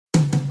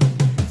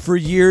For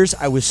years,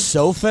 I was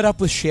so fed up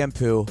with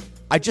shampoo,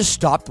 I just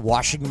stopped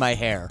washing my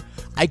hair.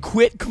 I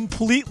quit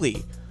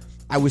completely.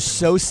 I was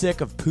so sick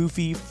of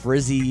poofy,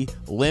 frizzy,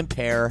 limp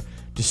hair,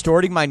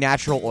 distorting my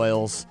natural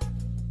oils.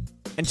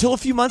 Until a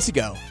few months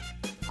ago,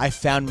 I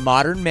found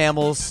Modern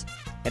Mammals,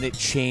 and it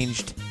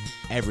changed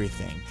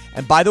everything.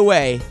 And by the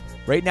way,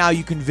 right now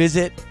you can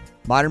visit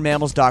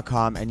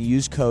modernmammals.com and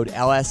use code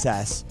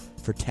LSS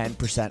for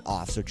 10%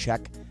 off. So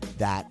check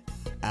that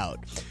out.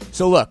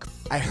 So look,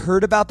 I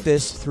heard about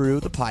this through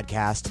the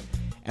podcast,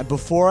 and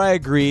before I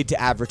agreed to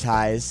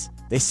advertise,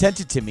 they sent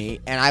it to me,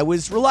 and I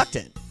was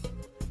reluctant.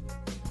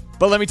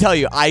 But let me tell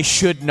you, I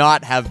should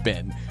not have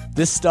been.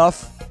 This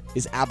stuff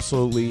is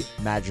absolutely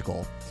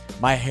magical.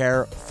 My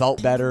hair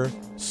felt better,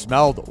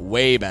 smelled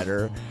way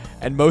better,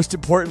 and most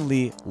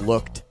importantly,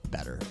 looked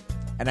better.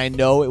 And I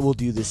know it will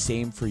do the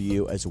same for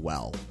you as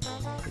well.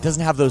 It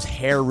doesn't have those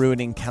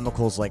hair-ruining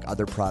chemicals like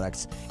other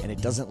products, and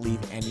it doesn't leave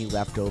any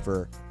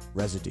leftover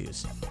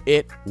residues.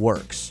 It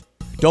works.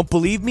 Don't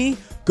believe me?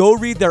 Go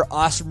read their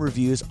awesome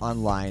reviews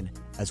online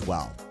as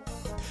well.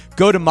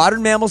 Go to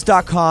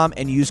modernmammals.com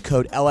and use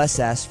code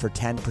LSS for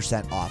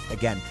 10% off.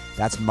 Again,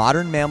 that's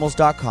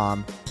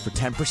modernmammals.com for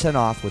 10%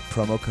 off with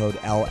promo code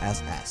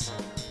LSS.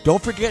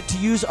 Don't forget to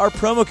use our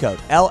promo code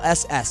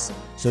LSS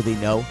so they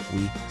know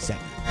we sent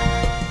you.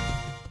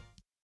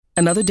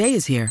 Another day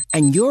is here,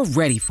 and you're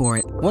ready for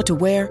it. What to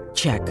wear?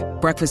 Check.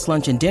 Breakfast,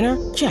 lunch, and dinner?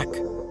 Check.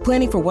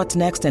 Planning for what's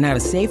next and how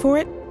to save for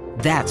it?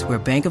 That's where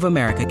Bank of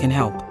America can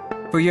help.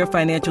 For your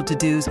financial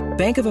to-dos,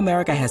 Bank of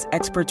America has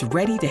experts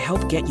ready to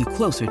help get you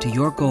closer to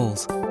your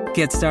goals.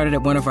 Get started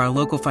at one of our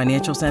local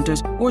financial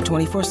centers or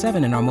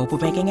 24/7 in our mobile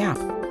banking app.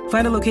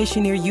 Find a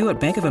location near you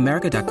at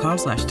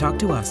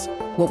bankofamerica.com/talktous.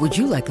 What would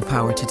you like the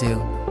power to do?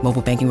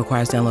 Mobile banking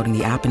requires downloading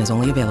the app and is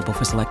only available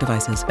for select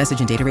devices. Message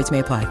and data rates may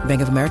apply.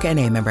 Bank of America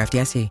NA, member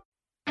FDIC.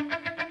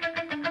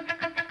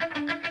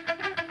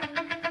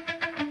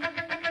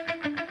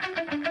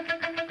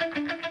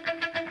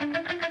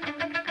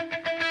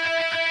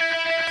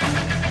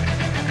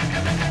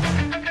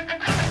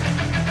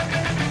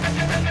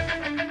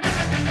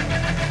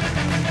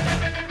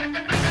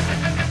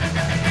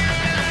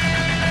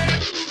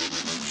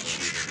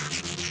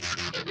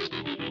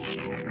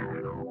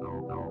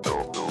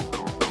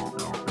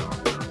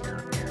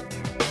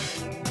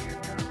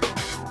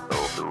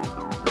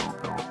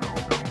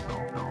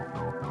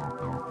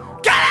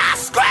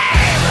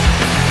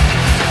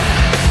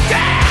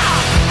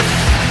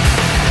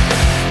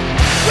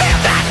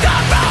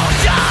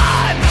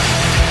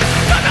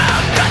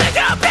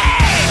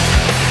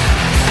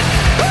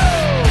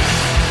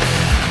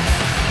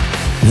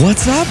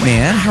 What's up,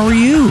 man? How are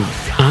you?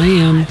 I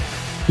am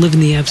living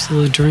the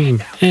absolute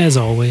dream, as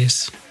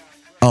always.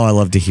 Oh, I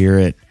love to hear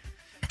it.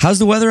 How's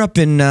the weather up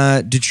in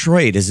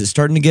Detroit? Is it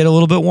starting to get a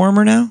little bit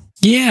warmer now?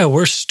 Yeah,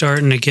 we're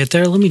starting to get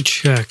there. Let me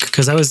check,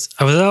 because I was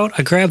out.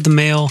 I grabbed the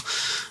mail.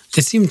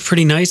 It seemed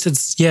pretty nice.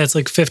 It's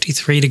like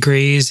 53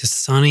 degrees. It's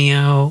sunny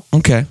out.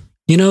 Okay.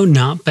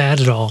 Not bad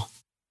at all.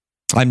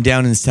 I'm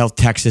down in South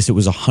Texas. It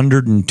was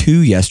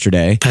 102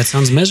 yesterday. That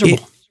sounds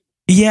miserable.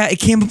 It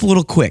came up a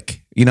little quick.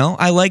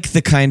 I like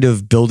the kind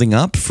of building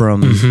up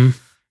from,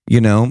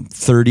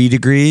 30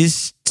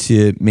 degrees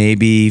to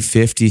maybe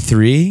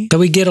 53. That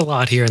we get a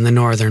lot here in the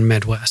northern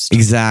Midwest.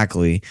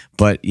 Exactly.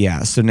 But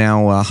yeah, so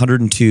now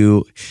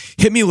 102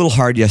 hit me a little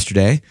hard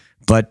yesterday,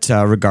 but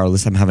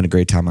regardless, I'm having a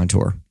great time on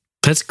tour.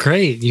 That's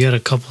great. You had a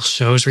couple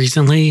shows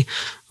recently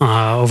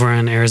over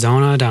in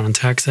Arizona, down in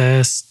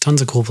Texas,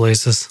 tons of cool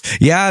places.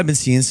 Yeah, I've been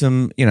seeing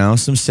some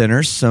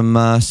sinners,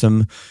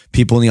 some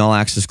people in the All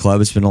Access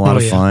Club. It's been a lot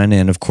of fun.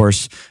 And of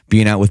course,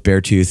 being out with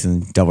Beartooth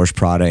and Devil Wears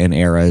Prada and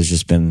Era has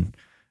just been,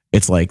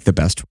 it's like the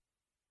best.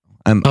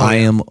 I'm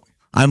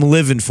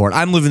living for it.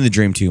 I'm living the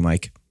dream too,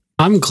 Mike.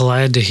 I'm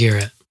glad to hear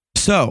it.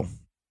 So,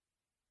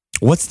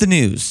 what's the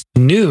news?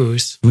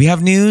 News? Do we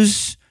have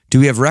news?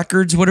 Do we have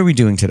records? What are we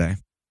doing today?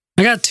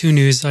 I got 2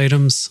 news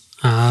items.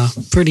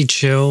 Pretty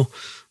chill.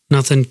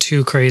 Nothing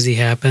too crazy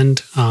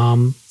happened.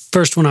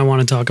 First one I want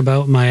to talk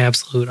about, my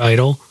absolute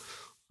idol,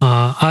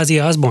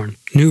 Ozzy Osbourne.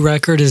 New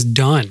record is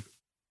done.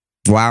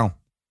 Wow.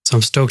 So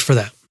I'm stoked for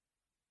that.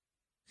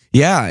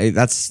 Yeah,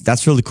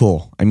 that's really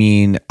cool. I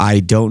mean, I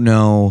don't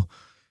know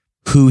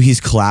who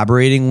he's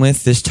collaborating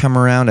with this time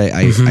around.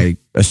 I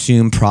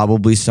assume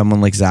probably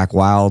someone like Zakk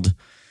Wylde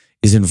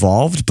is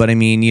involved. But I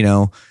mean,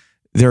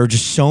 there are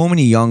just so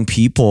many young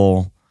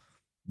people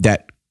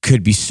that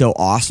could be so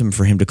awesome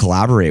for him to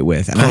collaborate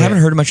with. And I haven't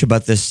heard much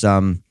about this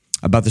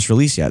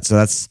release yet. So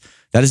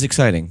that is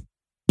exciting.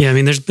 Yeah, I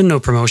mean, there's been no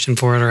promotion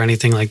for it or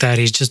anything like that.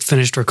 He's just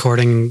finished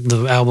recording,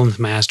 the album's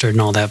mastered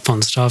and all that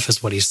fun stuff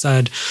is what he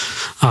said.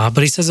 But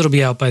he says it'll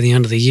be out by the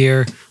end of the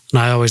year.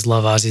 And I always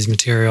love Ozzy's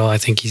material. I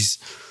think he's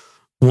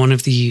one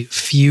of the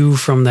few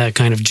from that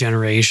kind of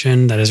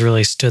generation that has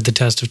really stood the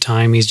test of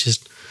time. He's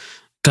just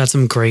got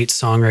some great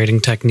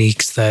songwriting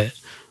techniques that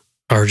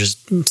are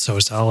just so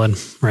solid,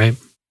 right?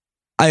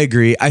 I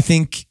agree. I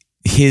think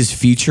his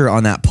feature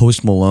on that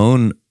Post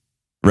Malone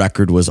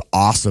record was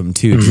awesome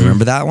too. Do you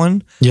remember that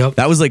one? Yep.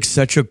 That was like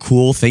such a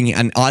cool thing.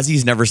 And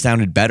Ozzy's never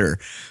sounded better.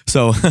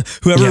 So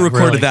whoever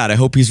recorded that, I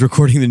hope he's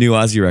recording the new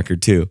Ozzy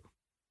record too.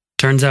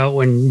 Turns out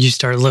when you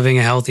start living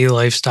a healthy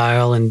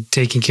lifestyle and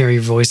taking care of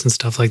your voice and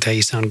stuff like that,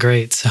 you sound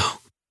great. So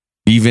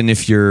even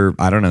if you're,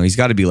 I don't know, he's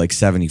got to be like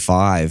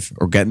 75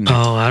 or getting there.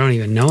 Oh, I don't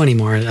even know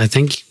anymore. I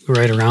think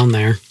right around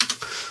there.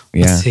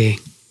 Yeah. Let's see.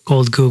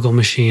 Old Google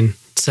machine.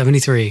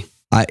 73.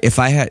 If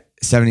I had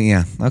 70,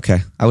 yeah. Okay.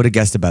 I would have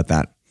guessed about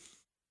that.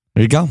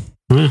 There you go.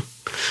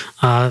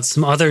 Yeah.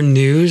 Some other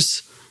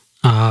news.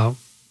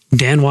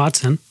 Dan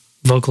Watson,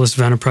 vocalist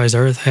of Enterprise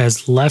Earth,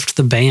 has left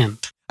the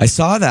band. I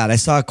saw that. I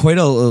saw quite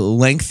a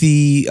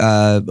lengthy,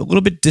 a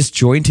little bit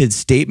disjointed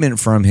statement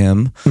from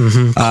him.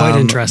 Mm-hmm. Quite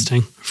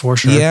interesting, for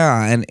sure.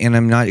 Yeah, and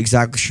I'm not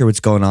exactly sure what's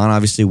going on.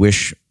 Obviously,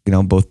 wish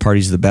both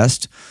parties the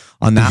best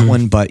on that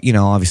one. But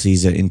obviously,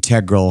 he's an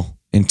integral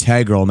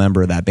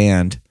member of that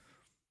band.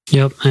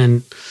 Yep,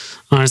 and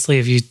honestly,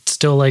 if you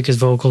still like his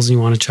vocals and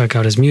you want to check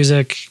out his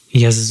music,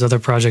 he has his other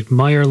project,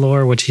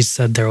 Mirelore, which he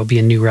said there will be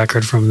a new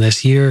record from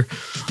this year.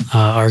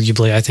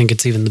 Arguably, I think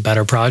it's even the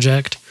better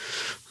project.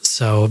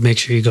 So make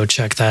sure you go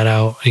check that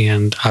out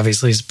and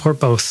obviously support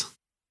both.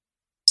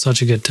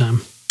 Such a good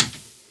time.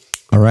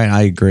 All right,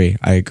 I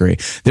agree.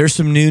 There's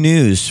some new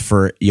news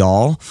for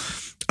y'all.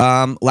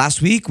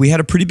 Last week, we had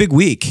a pretty big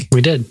week.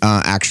 We did.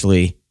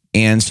 Actually,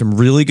 and some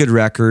really good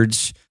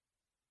records.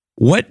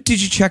 What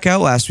did you check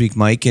out last week,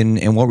 Mike,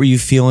 and what were you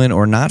feeling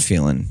or not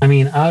feeling? I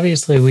mean,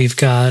 obviously, we've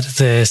got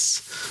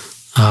this,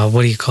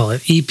 what do you call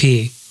it,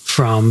 EP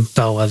from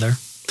Bellwether.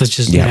 That's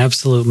just an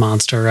absolute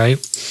monster, right?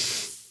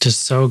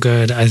 Just so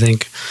good. I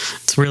think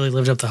it's really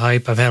lived up to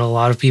hype. I've had a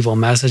lot of people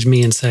message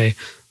me and say,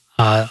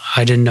 I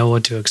didn't know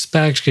what to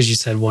expect because you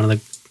said one of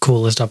the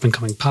coolest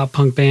up-and-coming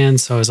pop-punk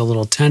bands, so I was a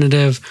little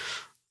tentative.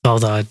 All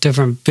the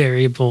different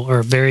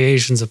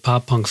variations of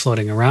pop-punk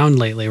floating around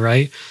lately,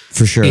 right?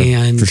 For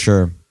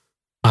sure.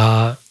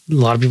 A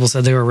lot of people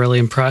said they were really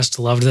impressed,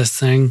 loved this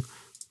thing.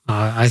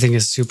 I think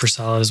it's super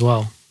solid as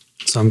well.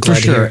 So I'm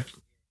glad to hear it.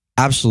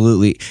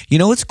 Absolutely.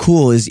 What's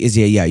cool is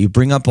you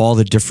bring up all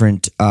the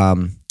different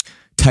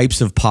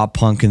types of pop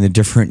punk and the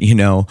different,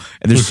 and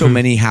there's so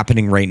many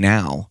happening right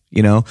now.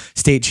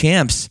 State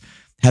Champs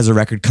has a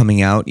record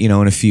coming out, in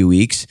a few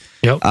weeks.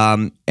 Yep.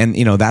 And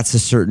that's a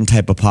certain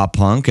type of pop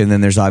punk. And then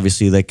there's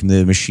obviously like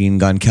the Machine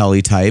Gun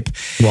Kelly type.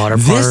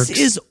 Waterparks. This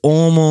is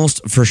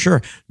almost, for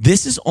sure,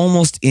 this is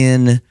almost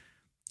in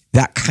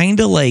that kind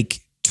of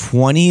like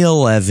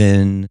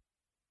 2011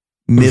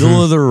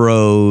 middle of the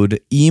road,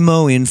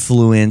 emo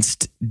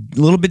influenced, a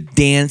little bit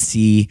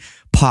dancey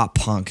pop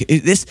punk.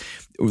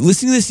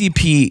 Listening to this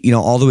EP,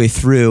 all the way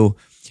through,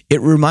 it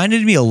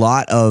reminded me a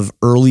lot of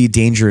early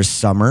Dangerous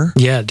Summer.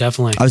 Yeah,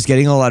 definitely. I was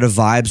getting a lot of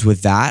vibes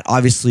with that.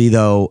 Obviously,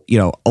 though,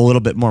 a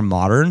little bit more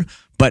modern,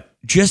 but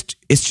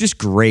it's just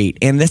great.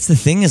 And that's the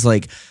thing is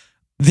like,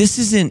 this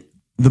isn't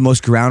the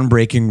most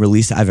groundbreaking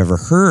release I've ever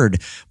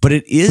heard, but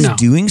it is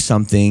doing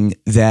something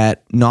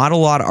that not a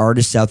lot of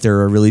artists out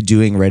there are really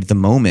doing right at the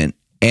moment.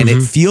 And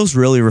it feels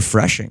really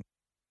refreshing.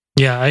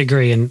 Yeah, I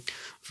agree. And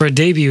for a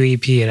debut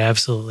EP, it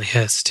absolutely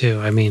hits too.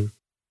 I mean,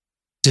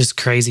 just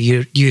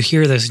crazy. You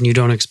hear this and you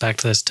don't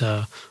expect this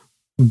to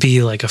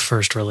be like a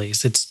first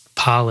release. It's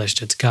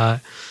polished. It's got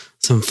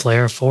some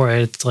flair for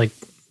it. It's like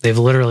they've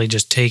literally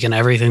just taken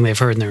everything they've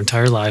heard in their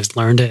entire lives,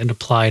 learned it, and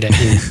applied it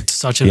in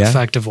such an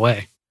effective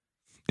way.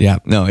 Yeah,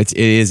 no, it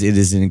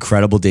is an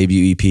incredible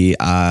debut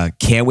EP.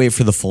 Can't wait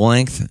for the full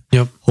length.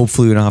 Yep.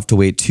 Hopefully we don't have to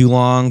wait too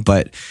long,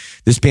 but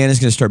this band is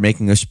going to start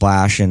making a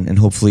splash and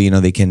hopefully,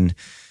 they can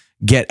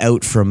get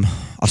out from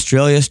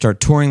Australia, start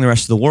touring the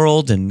rest of the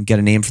world and get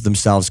a name for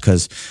themselves.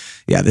 Cause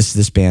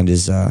this band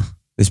is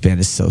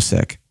so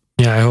sick.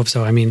 Yeah, I hope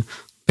so. I mean,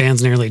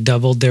 band's nearly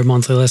doubled their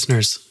monthly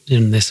listeners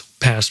in this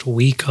past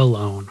week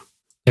alone.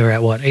 They were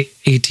at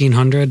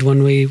 1,800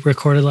 when we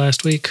recorded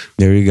last week.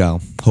 There you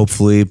go.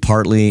 Hopefully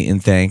partly in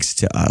thanks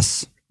to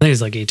us. I think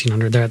it's like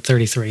 1,800. They're at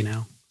 33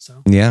 now.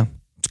 So yeah,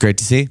 it's great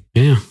to see.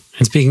 Yeah.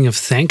 And speaking of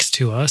thanks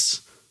to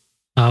us,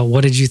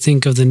 what did you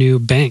think of the new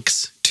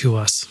Banks to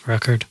Us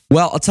record?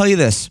 Well, I'll tell you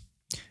this.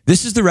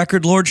 This is the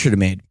record Lorde should have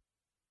made.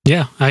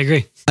 Yeah, I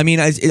agree. I mean,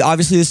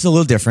 obviously this is a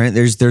little different.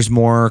 There's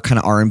more kind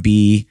of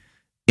R&B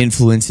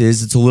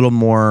influences. It's a little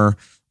more,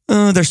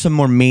 there's some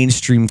more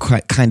mainstream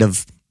kind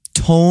of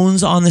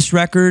tones on this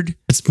record.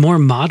 It's more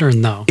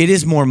modern though. It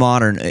is more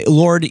modern.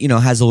 Lorde,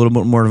 has a little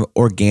bit more of an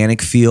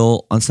organic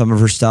feel on some of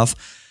her stuff,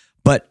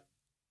 but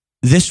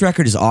this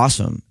record is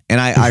awesome.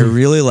 And I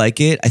really like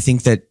it. I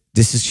think that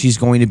she's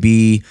going to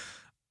be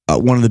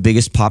one of the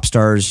biggest pop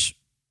stars,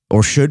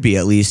 or should be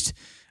at least,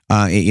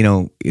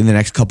 in the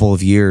next couple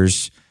of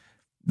years,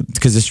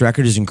 because this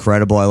record is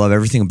incredible. I love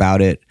everything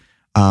about it.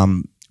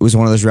 It was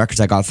one of those records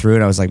I got through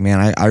and I was like,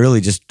 man, I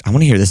really I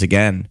want to hear this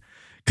again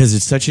because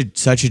it's such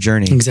a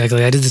journey.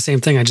 Exactly. I did the same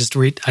thing. I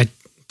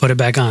put it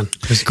back on.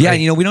 It was great.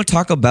 Yeah. We don't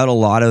talk about a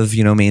lot of,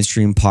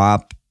 mainstream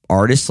pop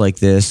artists like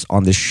this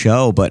on the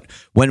show, but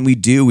when we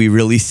do, we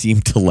really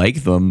seem to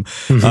like them.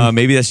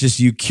 Maybe that's just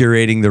you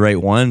curating the right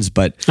ones,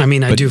 but I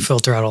mean, I do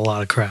filter out a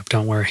lot of crap.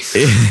 Don't worry.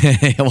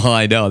 Well,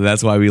 I know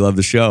that's why we love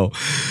the show,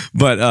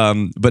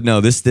 but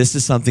no, this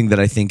is something that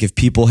I think if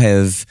people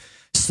have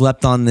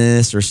slept on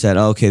this or said,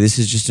 oh, okay, this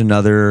is just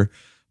another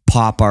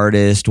pop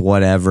artist,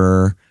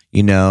 whatever,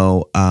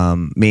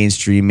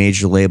 mainstream,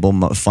 major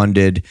label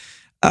funded,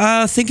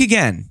 think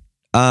again.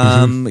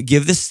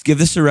 Give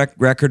this a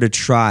record a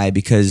try,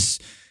 because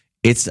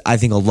it's, I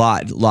think, a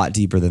lot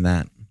deeper than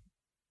that.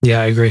 Yeah,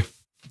 I agree.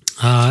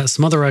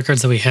 Some other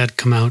records that we had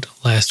come out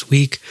last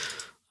week.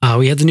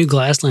 We had the new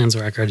Glasslands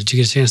record. Did you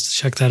get a chance to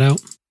check that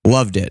out?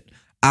 Loved it.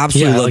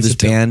 Absolutely love this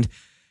band.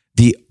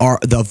 The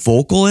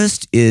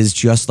vocalist is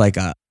just like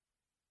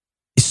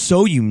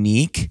so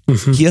unique.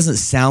 He doesn't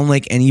sound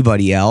like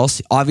anybody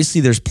else.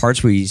 Obviously, there's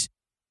parts where he's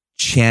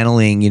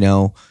channeling,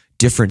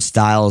 different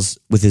styles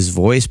with his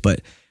voice,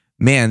 but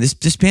man,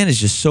 this band is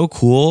just so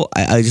cool.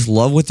 I just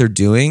love what they're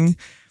doing.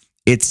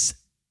 It's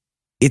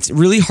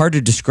really hard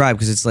to describe,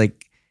 because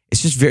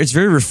it's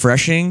very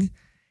refreshing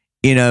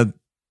in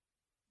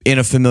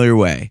a familiar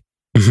way.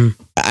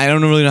 I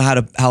don't really know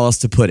how else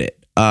to put it.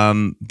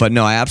 But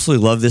no, I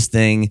absolutely love this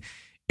thing.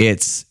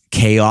 It's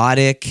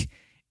chaotic,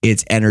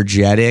 it's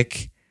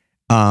energetic,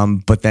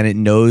 but then it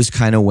knows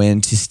kind of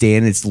when to stay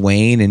in its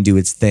lane and do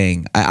its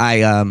thing.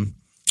 I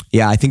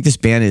think this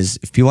band is,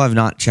 if people have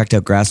not checked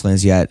out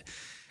Grasslands yet,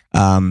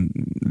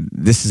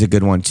 this is a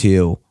good one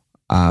too,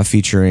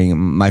 featuring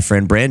my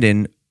friend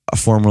Brandon,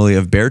 formerly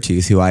of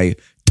Beartooth, who I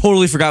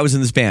totally forgot was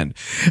in this band.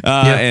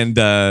 And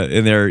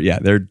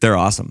they're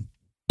awesome.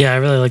 Yeah, I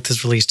really like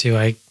this release too.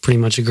 I pretty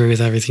much agree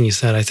with everything you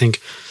said. I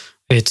think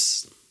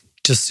it's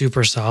just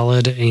super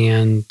solid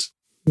and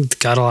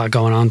got a lot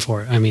going on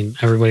for it. I mean,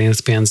 everybody in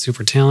this band is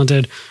super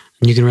talented,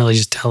 and you can really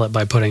just tell it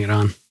by putting it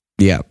on.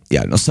 Yeah.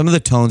 No, some of the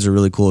tones are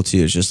really cool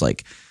too. It's just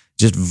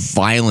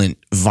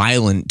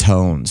violent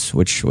tones,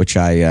 which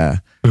I'm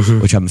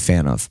a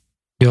fan of.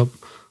 Yep.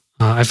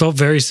 I felt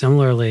very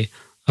similarly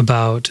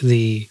about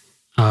the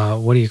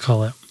what do you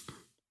call it?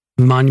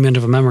 Monument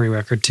of a Memory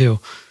record too.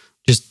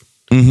 Just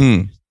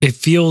it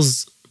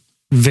feels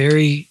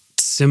very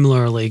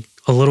similarly,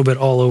 a little bit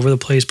all over the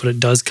place, but it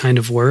does kind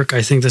of work.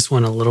 I think this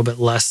one a little bit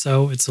less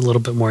so. It's a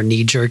little bit more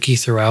knee-jerky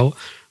throughout,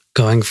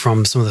 going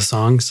from some of the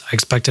songs. I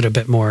expected a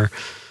bit more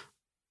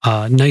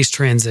nice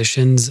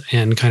transitions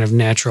and kind of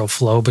natural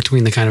flow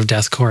between the kind of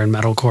deathcore and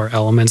metalcore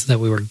elements that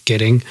we were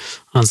getting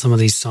on some of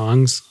these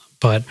songs.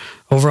 But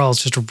overall,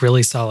 it's just a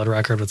really solid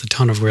record with a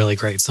ton of really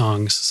great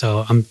songs.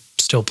 So I'm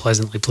still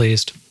pleasantly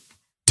pleased.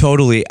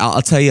 Totally.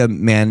 I'll tell you,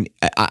 man,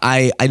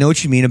 I know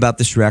what you mean about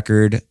this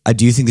record. I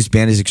do think this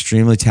band is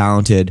extremely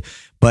talented,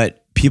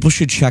 but people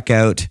should check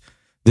out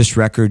this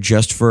record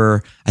just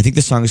for, I think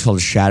the song is called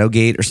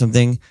Shadowgate or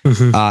something.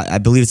 I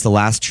believe it's the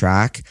last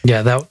track.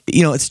 Yeah,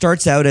 it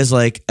starts out as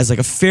like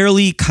a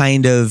fairly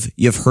kind of,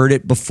 you've heard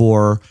it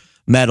before,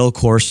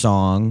 metalcore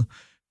song.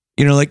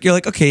 You're like,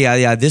 okay,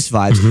 yeah, this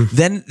vibes.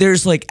 Then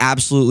there's like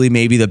absolutely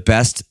maybe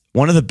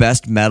one of the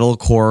best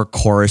metalcore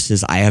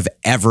choruses I have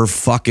ever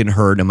fucking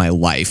heard in my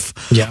life.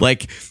 Yeah.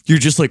 Like, you're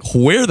just like,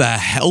 where the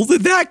hell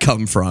did that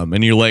come from?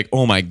 And you're like,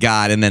 oh my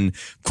God. And then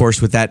of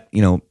course with that,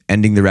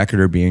 ending the record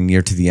or being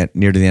near to the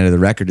end of the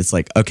record, it's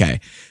like, okay,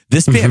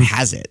 this band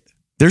has it.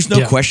 There's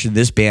no question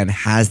this band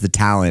has the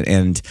talent.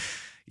 And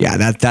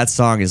yeah, that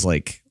song is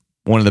like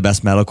one of the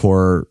best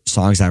metalcore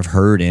songs I've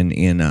heard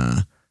in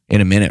a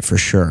minute for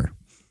sure.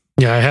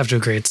 Yeah, I have to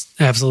agree. It's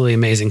absolutely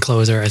amazing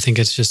closer. I think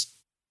it's just,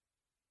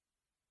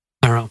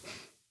 I don't know.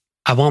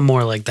 I want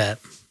more like that.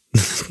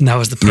 That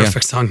was the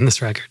perfect song in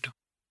this record.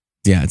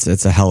 Yeah,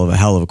 it's a hell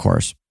of a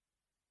chorus.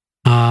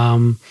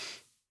 Other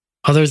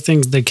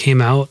things that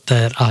came out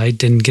that I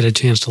didn't get a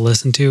chance to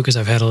listen to because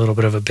I've had a little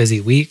bit of a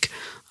busy week.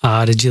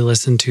 Did you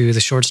listen to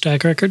the Short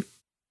Stack record?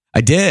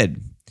 I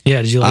did.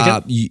 Yeah, did you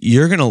like it?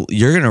 You're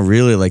gonna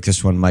really like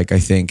this one, Mike. I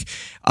think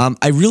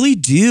I really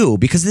do,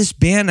 because this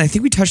band, I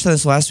think we touched on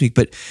this last week,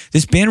 but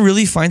this band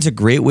really finds a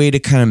great way to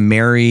kind of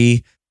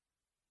marry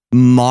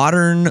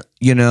modern,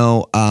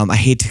 I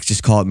hate to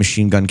just call it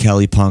Machine Gun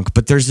Kelly punk,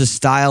 but there's a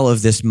style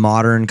of this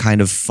modern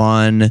kind of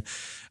fun,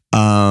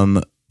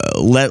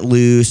 let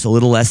loose, a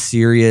little less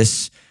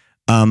serious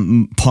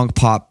punk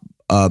pop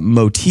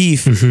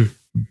motif,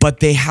 but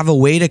they have a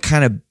way to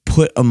kind of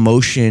put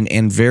emotion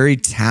and very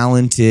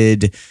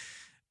talented,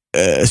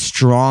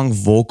 strong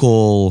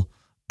vocal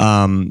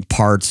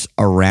parts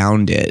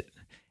around it.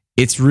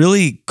 It's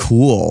really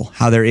cool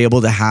how they're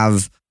able to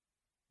have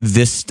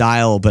this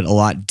style, but a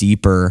lot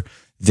deeper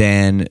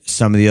than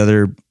some of the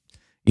other,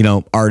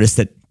 artists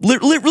that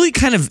really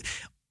kind of,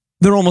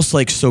 they're almost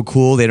like so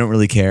cool. They don't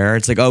really care.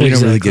 It's like, oh, we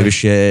don't really give a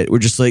shit. We're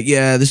just like,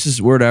 yeah, this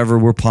is whatever.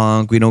 We're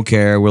punk. We don't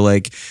care. We're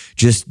like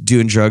just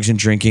doing drugs and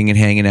drinking and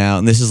hanging out.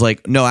 And this is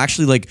like, no,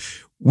 actually, like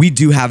we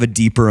do have a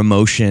deeper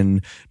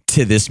emotion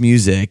to this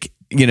music,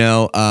 and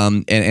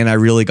I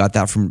really got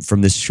that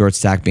from this Short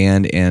Stack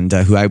band, and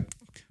who I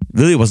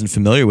really wasn't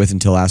familiar with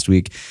until last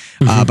week.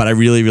 But I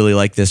really, really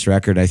like this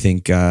record. I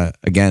think,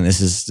 again,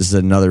 this is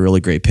another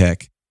really great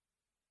pick.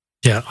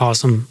 Yeah,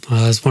 awesome.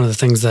 It's one of the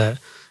things that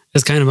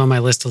is kind of on my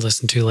list to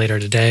listen to later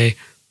today.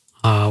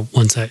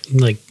 Once I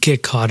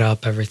get caught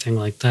up, everything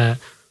like that.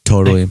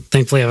 Totally.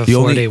 Thankfully, I have a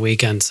 4-day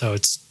weekend, so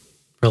it's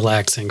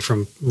relaxing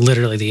from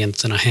literally the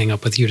instant I hang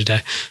up with you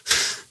today.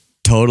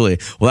 Totally.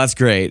 Well, that's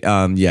great.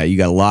 Yeah, you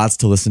got lots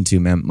to listen to,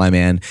 my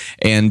man.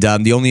 And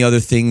the only other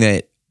thing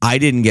that I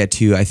didn't get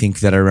to, I think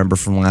that I remember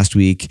from last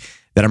week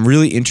that I'm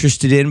really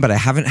interested in, but I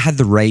haven't had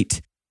the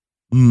right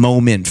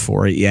moment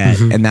for it yet.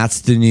 And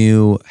that's the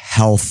new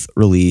Health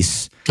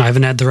release. I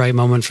haven't had the right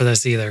moment for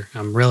this either.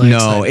 I'm really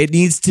excited. No, it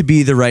needs to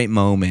be the right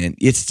moment.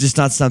 It's just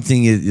not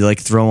something you like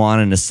throw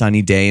on a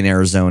sunny day in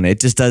Arizona. It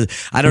just does.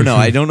 I don't know.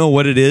 I don't know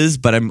what it is,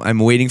 but I'm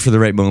waiting for the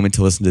right moment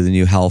to listen to the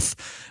new Health,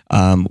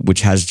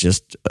 which has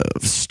just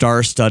a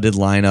star-studded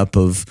lineup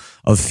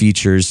of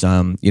features.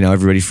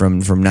 Everybody from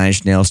Nine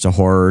Inch Nails to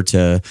horror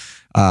to.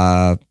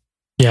 Yeah,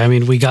 I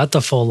mean, we got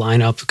the full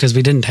lineup because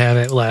we didn't have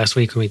it last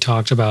week when we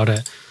talked about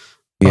it.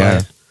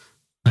 Yeah,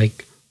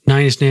 like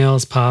Nine Inch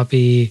Nails,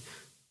 Poppy.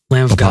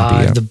 Lamb of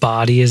God, The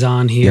Body is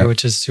on here,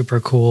 which is super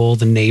cool.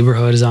 The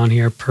Neighborhood is on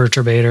here.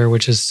 Perturbator,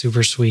 which is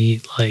super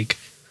sweet. Like,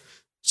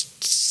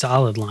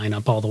 solid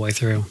lineup all the way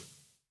through.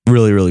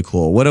 Really, really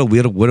cool. What a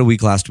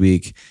week last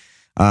week.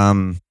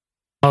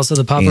 Also,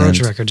 the Papa Roach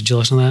record. Did you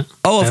listen to that?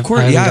 Oh, of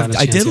course. Yeah,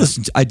 I did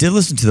listen. I did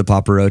listen to the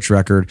Papa Roach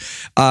record.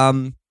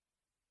 I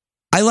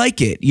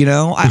like it.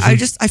 I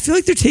feel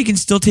like they're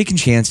still taking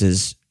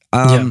chances.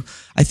 I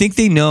think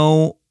they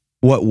know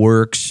what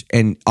works,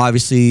 and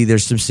obviously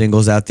there's some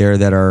singles out there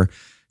that are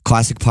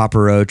classic Papa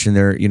Roach, and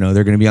they're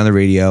going to be on the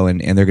radio and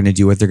they're going to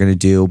do what they're going to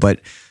do.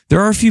 But there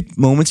are a few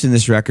moments in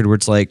this record where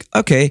it's like,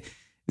 okay,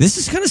 this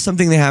is kind of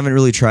something they haven't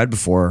really tried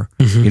before.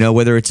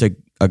 Whether it's a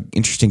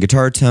interesting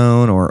guitar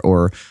tone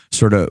or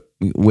sort of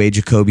way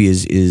Jacoby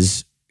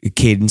is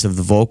cadence of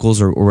the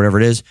vocals or whatever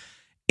it is.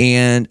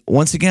 And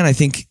once again, I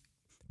think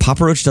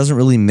Papa Roach doesn't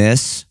really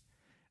miss.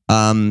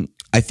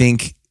 I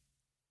think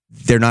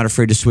they're not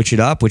afraid to switch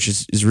it up, which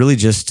is really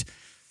just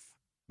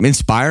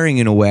inspiring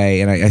in a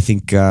way. And I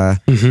think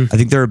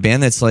they're a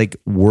band that's like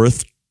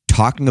worth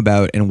talking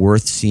about and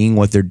worth seeing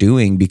what they're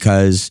doing,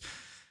 because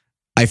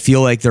I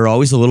feel like they're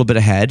always a little bit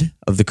ahead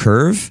of the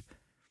curve.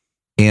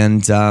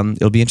 And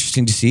it'll be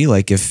interesting to see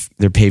like if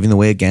they're paving the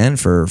way again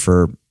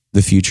for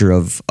the future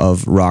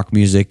of rock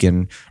music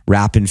and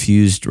rap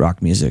infused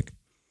rock music.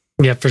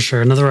 Yeah, for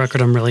sure. Another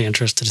record I'm really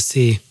interested to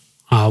see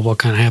what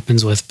kind of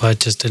happens with, but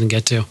just didn't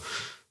get to.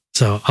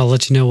 So I'll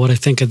let you know what I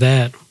think of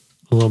that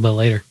a little bit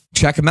later.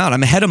 Check him out.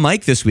 I'm ahead of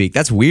Mike this week.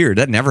 That's weird.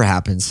 That never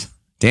happens.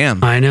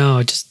 Damn. I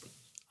know. Just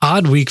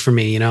odd week for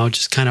me,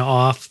 just kind of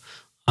off,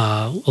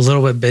 a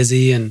little bit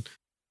busy. And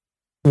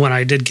when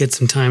I did get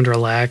some time to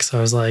relax, I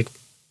was like,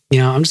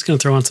 I'm just going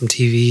to throw on some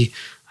TV.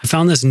 I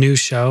found this new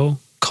show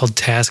called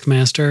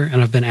Taskmaster,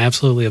 and I've been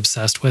absolutely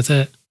obsessed with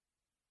it.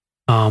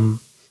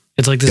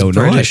 It's like this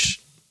British...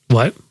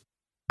 What?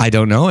 I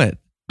don't know it.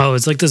 Oh,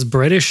 it's like this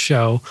British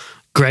show.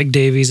 Greg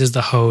Davies is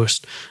the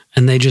host,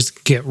 and they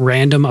just get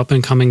random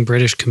up-and-coming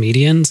British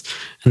comedians,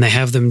 and they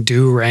have them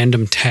do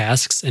random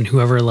tasks, and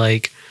whoever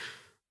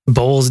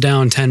bowls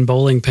down 10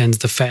 bowling pins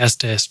the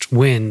fastest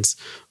wins.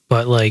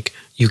 But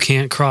you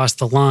can't cross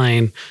the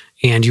line,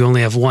 and you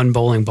only have one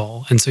bowling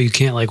ball, and so you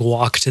can't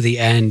walk to the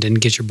end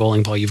and get your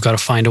bowling ball. You've got to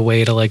find a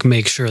way to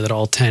make sure that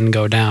all 10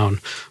 go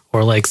down,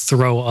 or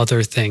throw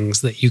other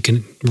things that you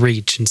can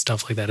reach and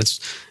stuff like that.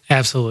 It's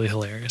absolutely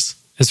hilarious.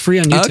 It's free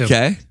on YouTube.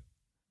 Okay.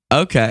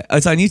 Oh,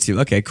 it's on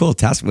YouTube. Okay, cool.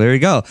 There you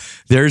go.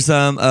 There's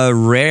a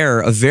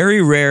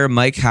very rare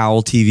Mike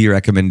Howell TV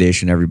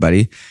recommendation,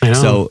 everybody. I know.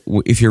 So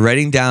if you're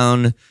writing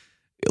down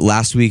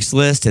last week's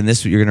list and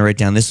you're going to write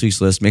down this week's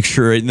list, make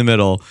sure right in the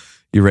middle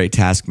you write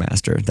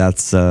Taskmaster.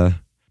 That's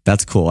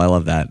cool. I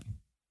love that.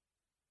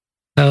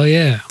 Oh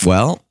yeah.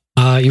 Well,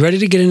 you ready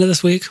to get into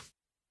this week?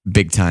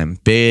 Big time.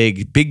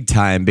 Big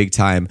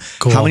time.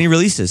 Cool. How many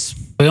releases?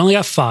 We only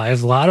got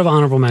 5. A lot of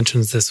honorable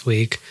mentions this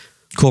week.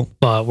 Cool.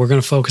 But we're going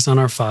to focus on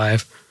our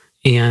 5.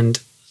 And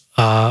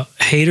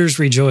haters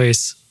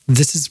rejoice.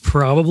 This is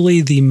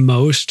probably the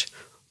most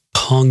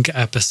punk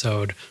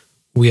episode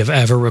we have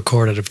ever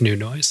recorded of New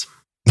Noise.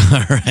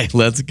 All right,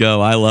 let's go.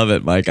 I love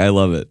it, Mike. I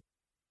love it.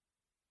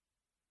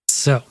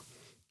 So,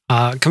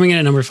 coming in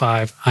at number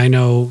 5, I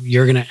know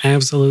you're going to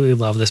absolutely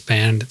love this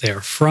band. They're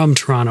from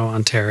Toronto,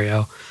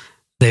 Ontario.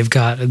 They've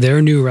got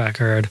their new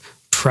record,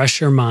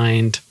 Pressure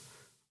Mind,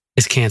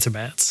 is Cancer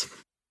Bats.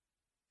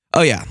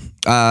 Oh, yeah.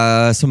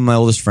 Some of my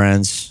oldest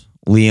friends,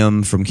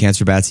 Liam from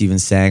Cancer Bats, even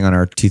sang on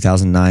our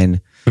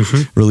 2009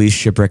 release,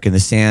 Shipwreck in the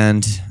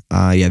Sand.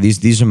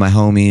 These are my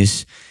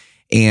homies.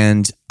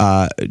 And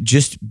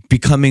just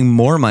becoming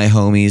more my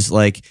homies,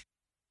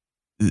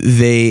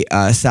 they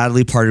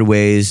sadly parted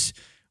ways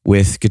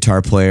with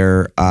guitar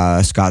player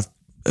Scott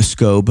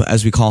Scobe,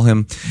 as we call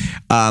him,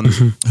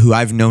 who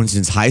I've known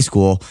since high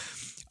school.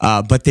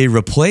 But they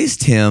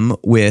replaced him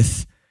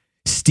with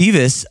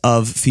Stevis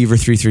of Fever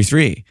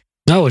 333.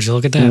 Oh, would you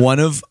look at that?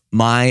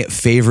 my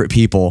favorite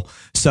people.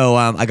 So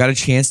I got a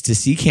chance to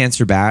see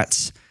Cancer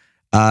Bats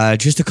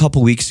just a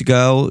couple weeks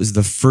ago. It was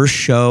the first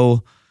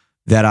show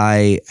that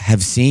I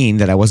have seen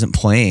that I wasn't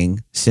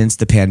playing since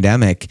the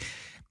pandemic.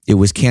 It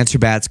was Cancer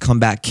Bats,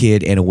 Comeback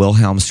Kid, and a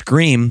Wilhelm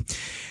Scream.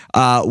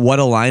 What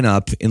a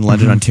lineup in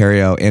London,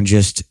 Ontario, and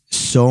just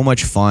so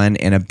much fun,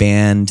 and a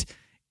band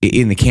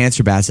in the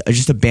Cancer Bats,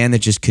 just a band that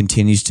just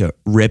continues to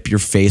rip your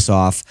face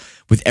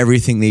off with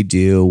everything they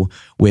do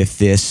with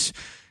this,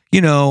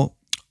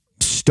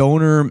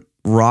 stoner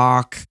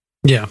rock,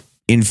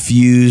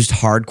 infused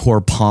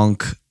hardcore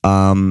punk.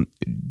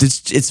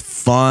 It's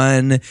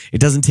fun. It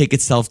doesn't take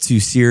itself too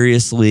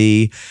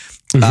seriously,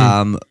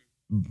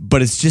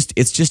 but it's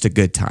just a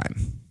good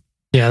time.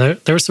 Yeah,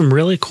 there were some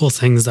really cool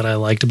things that I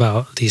liked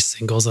about these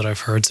singles that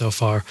I've heard so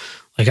far.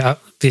 Like,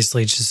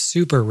 obviously, it's just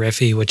super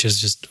riffy, which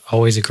is just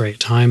always a great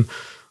time.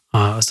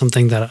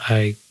 Something that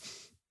I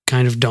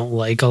kind of don't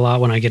like a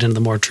lot when I get into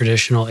the more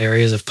traditional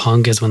areas of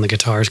punk is when the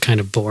guitar is kind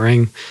of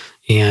boring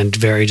and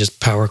very just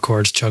power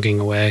chords chugging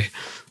away.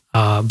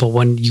 But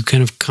when you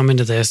kind of come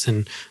into this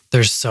and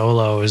there's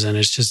solos and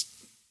it's just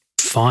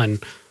fun.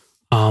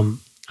 I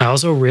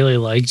also really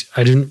liked,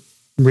 I didn't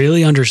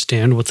really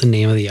understand what the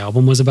name of the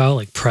album was about,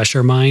 like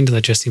Pressure Mind.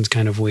 That just seems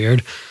kind of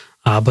weird.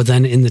 But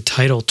then in the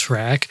title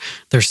track,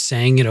 they're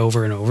saying it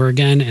over and over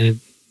again. And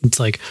it's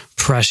like,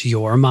 press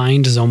your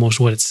mind is almost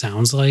what it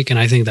sounds like. And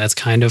I think that's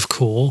kind of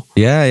cool.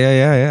 Yeah.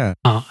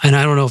 And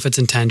I don't know if it's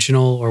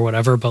intentional or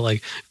whatever, but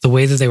like the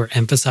way that they were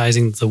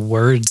emphasizing the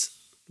words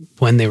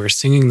when they were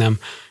singing them,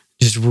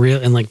 just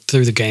real, and like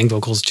through the gang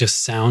vocals,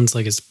 just sounds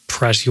like it's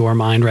press your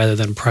mind rather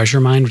than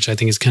pressure mind, which I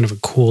think is kind of a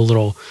cool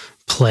little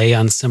play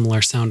on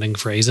similar sounding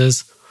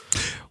phrases.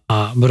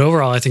 But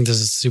overall, I think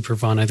this is super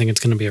fun. I think it's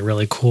going to be a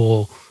really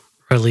cool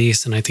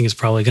release, and I think it's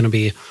probably going to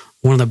be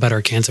one of the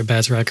better Cancer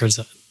Bats records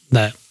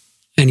that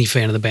any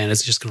fan of the band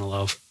is just going to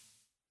love.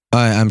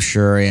 I'm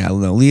sure. Yeah,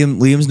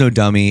 Liam's no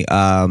dummy.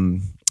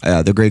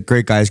 They're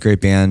great guys, great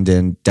band,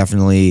 and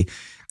definitely,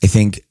 I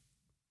think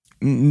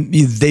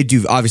they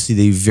do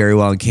very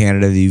well in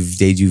Canada.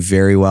 They do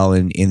very well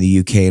in the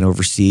UK and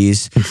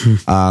overseas.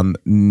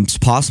 It's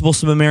possible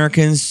some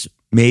Americans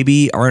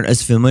maybe aren't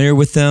as familiar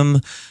with them.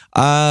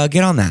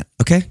 Get on that.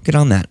 Okay. Get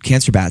on that.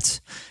 Cancer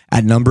Bats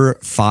at number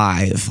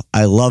 5.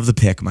 I love the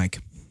pick, Mike.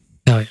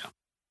 Hell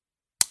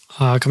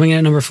yeah. Coming in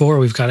at number 4,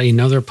 we've got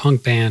another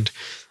punk band.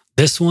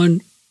 This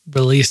one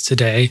released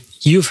today.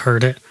 You've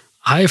heard it.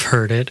 I've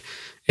heard it.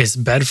 It's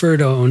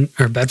Bedford,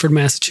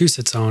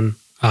 Massachusetts own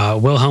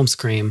Wilhelm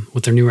Scream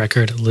with their new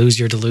record, Lose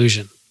Your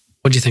Delusion.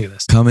 What'd you think of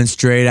this? Coming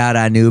straight out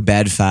of New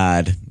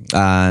Bedford.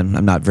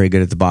 I'm not very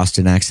good at the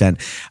Boston accent.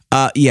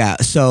 Yeah.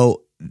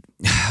 So,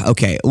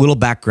 okay. A little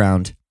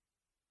background.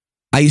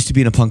 I used to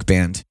be in a punk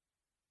band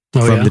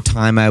from the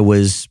time I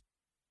was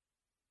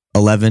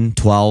 11,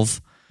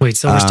 12. Wait,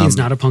 Silverstein's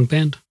not a punk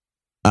band?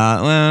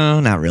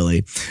 Well, not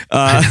really.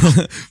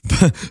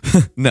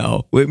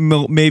 No,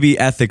 maybe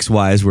ethics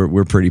wise,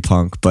 we're pretty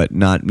punk, but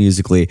not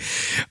musically.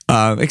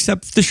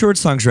 Except the Short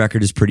Songs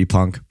record is pretty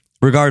punk.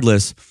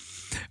 Regardless,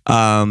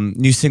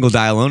 new single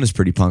Die Alone is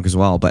pretty punk as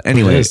well. But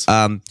anyways,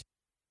 I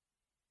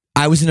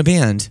was in a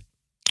band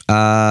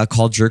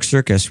called Jerk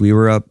Circus. We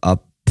were a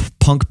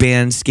punk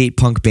band, skate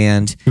punk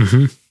band.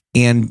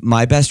 And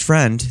my best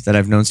friend that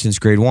I've known since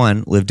grade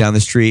 1 lived down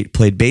the street,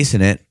 played bass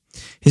in it.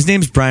 His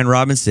name's Brian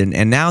Robinson,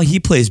 and now he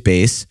plays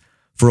bass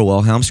for a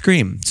Wilhelm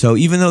Scream. So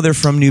even though they're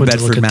from New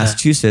Bedford,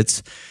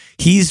 Massachusetts,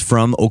 he's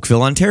from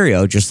Oakville,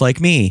 Ontario, just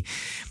like me.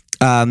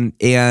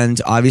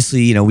 And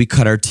obviously, we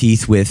cut our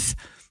teeth with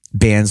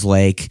bands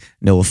like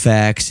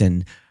NoFX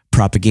and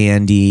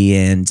Propaganda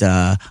and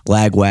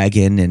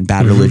Lagwagon and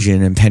Bad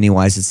Religion and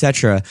Pennywise,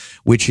 etc.,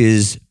 which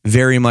is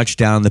very much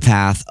down the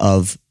path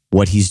of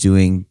what he's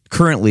doing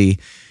currently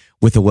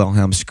with the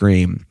Wilhelm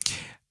Scream.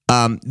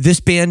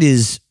 This band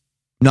is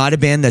not a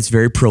band that's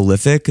very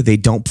prolific. They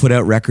don't put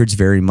out records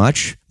very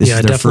much. This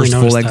is their first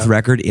full-length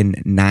record in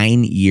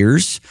 9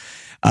 years.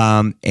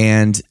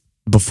 And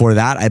before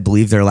that, I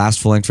believe their last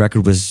full-length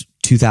record was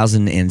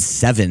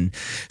 2007.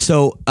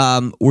 So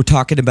we're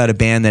talking about a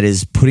band that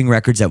is putting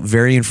records out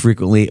very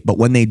infrequently, but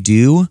when they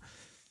do,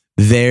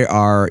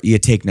 you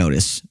take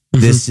notice.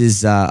 This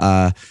is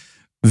a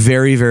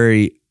very,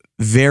 very,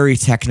 very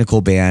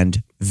technical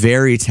band,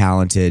 very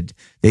talented.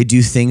 They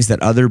do things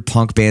that other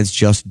punk bands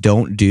just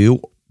don't do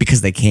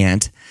because they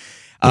can't.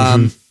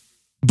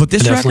 But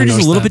this record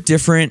is a little bit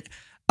different.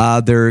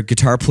 Their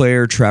guitar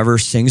player, Trevor,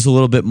 sings a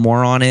little bit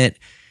more on it.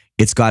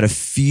 It's got a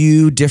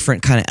few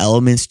different kind of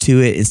elements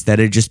to it instead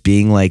of just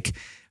being like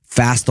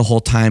fast the whole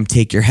time,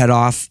 take your head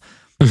off.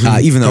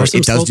 Even though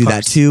it does do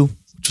that too.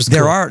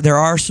 There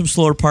are some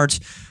slower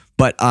parts,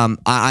 but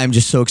I'm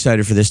just so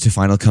excited for this to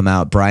finally come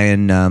out.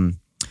 Brian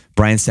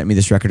sent me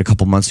this record a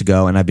couple months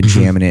ago, and I've been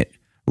jamming it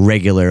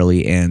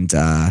regularly. And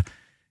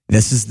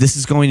this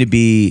is going to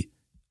be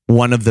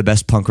one of the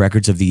best punk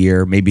records of the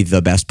year, maybe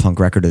the best punk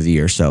record of the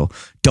year. So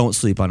don't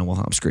sleep on a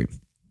Wilhelm Scream.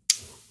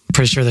 I'm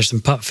pretty sure there's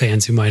some Pup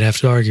fans who might have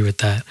to argue with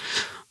that.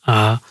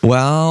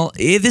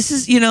 This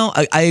is,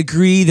 I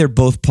agree. They're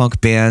both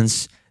punk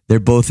bands. They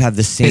both have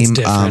the same. It's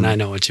different. I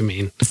know what you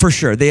mean. For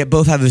sure, they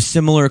both have a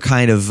similar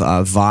kind of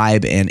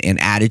vibe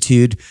and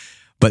attitude.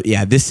 But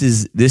yeah, this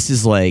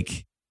is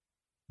like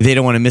they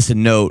don't want to miss a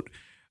note.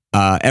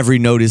 Every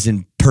note is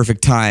in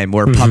perfect time.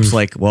 Where Pup's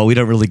like, well, we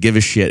don't really give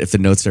a shit if the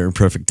notes are in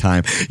perfect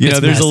time. There's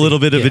messy. A little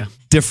bit of a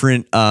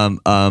different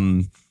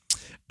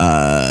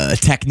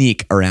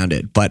technique around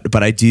it.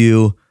 But I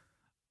do.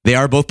 They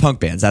are both punk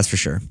bands, that's for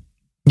sure.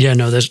 Yeah,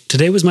 no,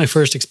 today was my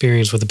first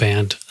experience with a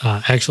band,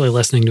 actually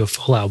listening to a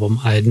full album.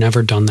 I had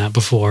never done that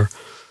before.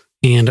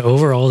 And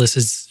overall, this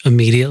is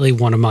immediately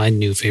one of my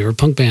new favorite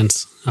punk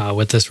bands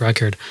with this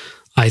record.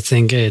 I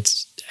think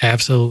it's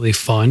absolutely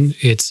fun.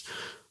 It's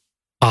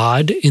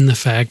odd in the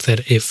fact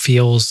that it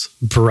feels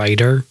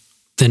brighter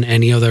than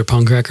any other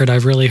punk record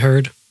I've really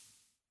heard,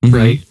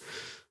 right?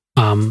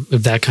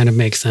 If that kind of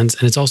makes sense.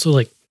 And it's also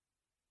like,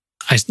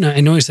 I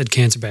know I said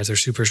Cancer Bats are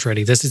super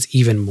shreddy. This is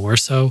even more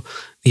so.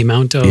 The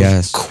amount of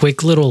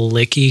quick little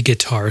licky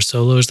guitar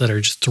solos that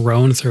are just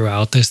thrown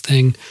throughout this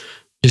thing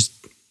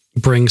just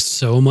brings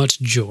so much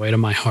joy to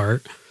my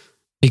heart,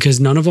 because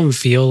none of them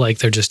feel like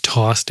they're just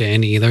tossed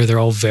in either. They're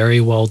all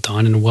very well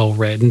done and well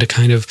written to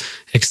kind of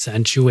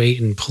accentuate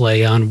and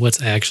play on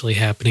what's actually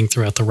happening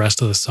throughout the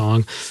rest of the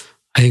song.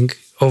 I think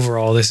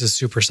overall this is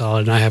super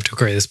solid, and I have to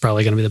agree, this is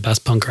probably going to be the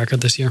best punk record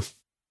this year.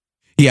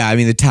 Yeah, I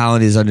mean, the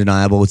talent is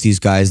undeniable with these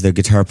guys. The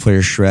guitar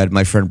player shred.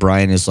 My friend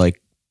Brian is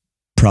like,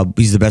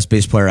 he's the best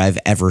bass player I've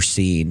ever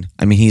seen.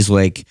 I mean, he's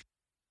like,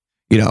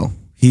 he's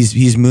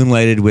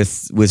moonlighted with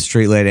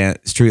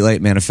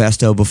Streetlight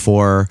Manifesto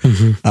before.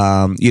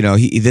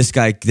 This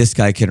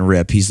guy can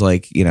rip. He's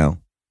like,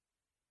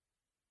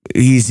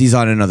 he's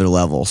on another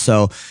level.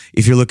 So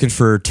if you're looking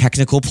for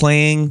technical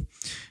playing,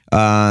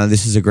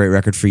 this is a great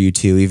record for you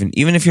too.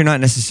 Even if you're not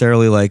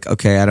necessarily like,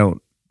 okay, I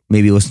don't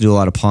maybe listen to a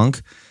lot of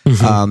punk.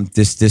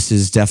 This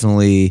is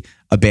definitely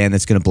a band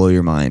that's going to blow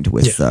your mind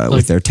with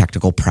their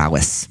technical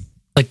prowess.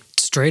 Like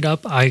straight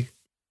up,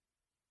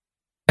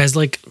 as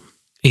like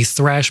a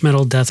thrash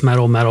metal, death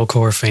metal,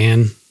 metalcore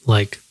fan,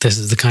 like this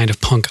is the kind of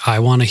punk I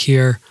want to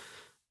hear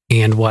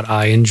and what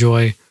I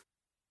enjoy.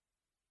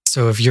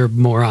 So if you're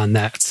more on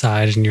that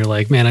side and you're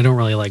like, man, I don't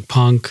really like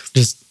punk,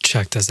 just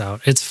check this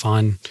out. It's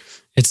fun.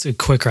 It's a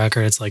quick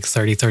record. It's like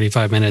 30,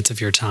 35 minutes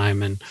of your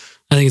time, and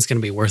I think it's going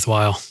to be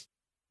worthwhile.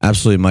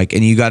 Absolutely, Mike.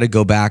 And you got to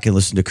go back and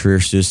listen to Career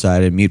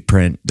Suicide and Mute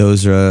Print.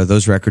 Those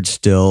records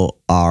still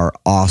are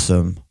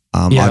awesome.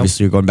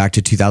 Obviously, you're going back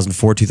to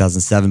 2004,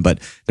 2007, but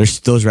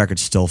those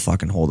records still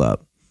fucking hold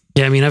up.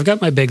 Yeah, I mean, I've got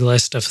my big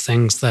list of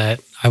things that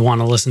I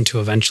want to listen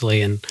to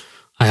eventually, and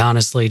I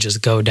honestly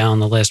just go down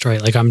the list,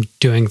 right? Like I'm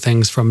doing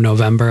things from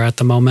November at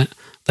the moment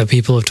that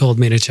people have told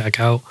me to check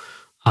out.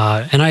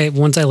 And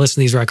once I listen to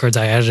these records,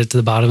 I add it to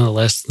the bottom of the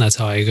list, and that's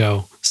how I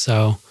go.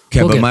 So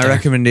okay, but my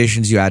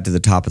recommendations you add to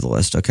the top of the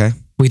list, okay?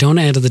 We don't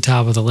add to the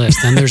top of the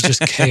list. Then there's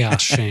just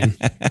chaos, Shane.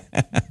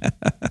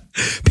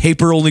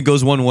 Paper only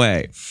goes one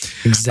way.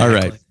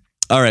 Exactly.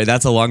 All right.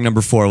 That's a long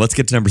number 4. Let's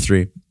get to number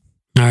 3.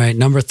 All right.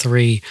 Number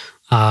 3.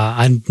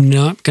 I'm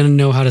not going to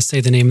know how to say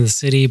the name of the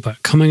city,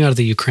 but coming out of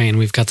the Ukraine,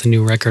 we've got the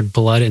new record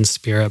Blood and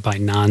Spirit by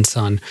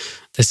Non-Sun.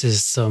 This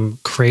is some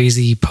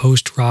crazy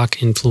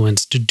post-rock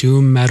influenced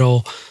doom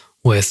metal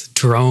with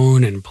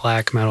drone and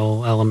black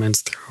metal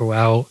elements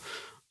throughout.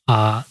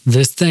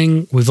 This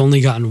thing, we've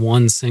only gotten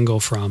one single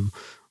from,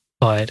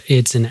 but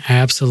it's an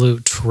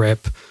absolute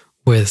trip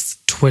with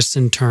twists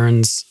and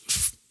turns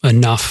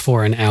enough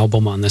for an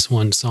album on this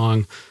one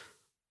song.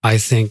 I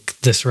think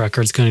this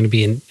record's going to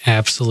be an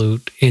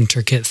absolute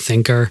intricate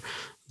thinker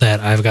that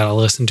I've got to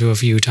listen to a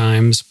few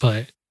times,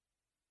 but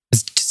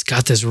it's just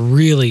got this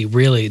really,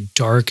 really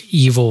dark,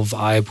 evil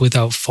vibe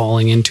without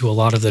falling into a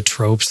lot of the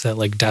tropes that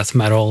like death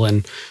metal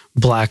and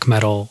black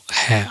metal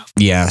have.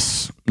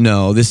 Yes.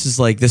 No,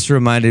 this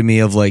reminded me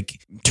of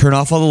like, turn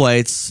off all the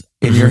lights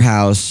in your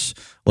house,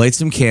 light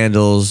some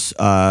candles,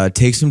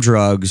 take some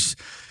drugs.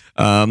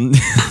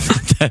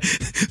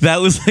 That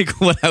was like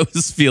what I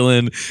was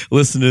feeling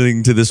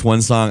listening to this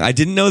one song. I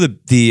didn't know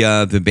that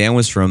the band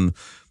was from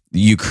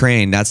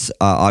Ukraine. That's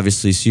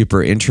obviously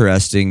super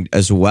interesting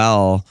as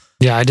well.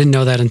 Yeah, I didn't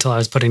know that until I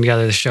was putting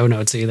together the show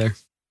notes either.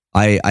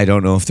 I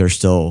don't know if they're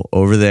still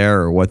over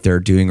there or what they're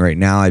doing right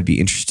now. I'd be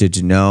interested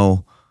to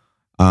know,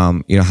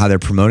 how they're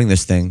promoting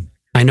this thing.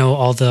 I know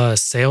all the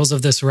sales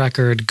of this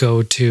record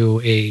go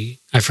to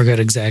I forget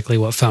exactly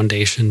what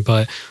foundation,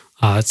 but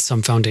it's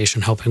some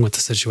foundation helping with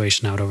the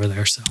situation out over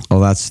there. So,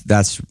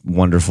 that's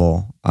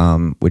wonderful.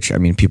 Which I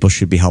mean, people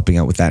should be helping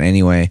out with that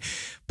anyway.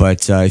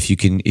 But if you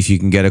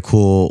can get a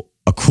cool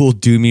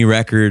doomy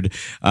record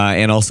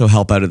and also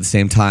help out at the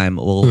same time,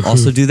 we'll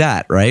also do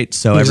that, right?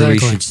 So exactly.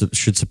 Everybody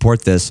should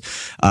support this.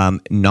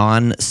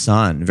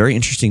 Non-Sun, very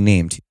interesting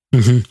name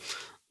too.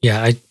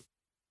 Yeah, I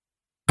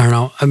don't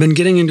know. I've been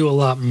getting into a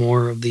lot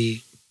more of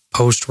the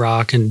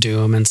post-rock and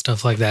doom and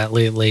stuff like that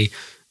lately,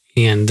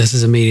 and this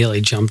has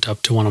immediately jumped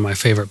up to one of my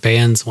favorite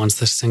bands. Once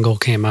this single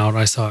came out,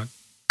 I saw it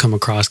come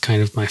across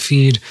kind of my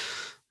feed.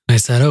 I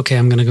said, okay,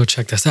 I'm going to go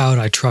check this out.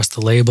 I trust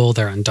the label.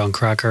 They're on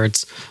Dunk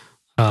Records.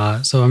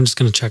 So I'm just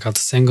going to check out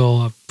the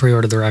single. I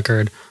pre-ordered the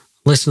record.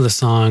 listen to the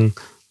song,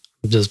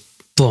 I'm just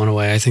blown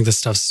away. I think this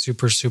stuff's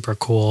super, super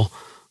cool.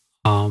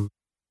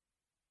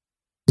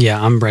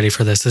 Yeah, I'm ready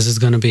for this. This is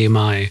going to be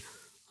my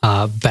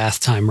bath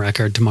time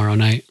record tomorrow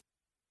night.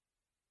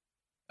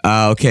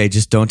 Okay,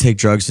 just don't take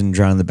drugs and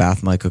drown in the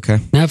bath, Mike, okay?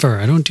 Never.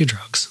 I don't do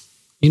drugs.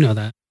 You know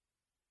that.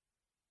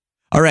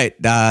 All right,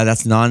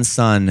 that's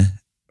Non-Sun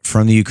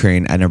from the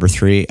Ukraine at number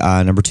 3.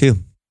 Number 2.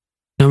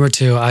 Number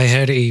 2, I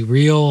had a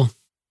real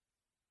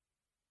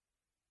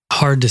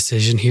hard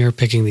decision here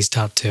picking these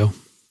top 2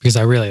 because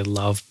I really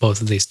love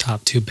both of these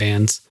top 2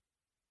 bands.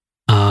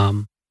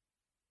 And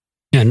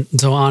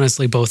so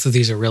honestly, both of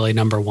these are really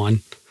number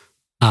 1.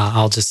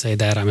 I'll just say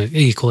that I'm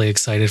equally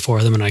excited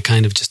for them, and I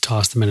kind of just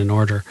tossed them in an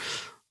order.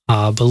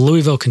 But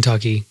Louisville,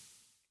 Kentucky,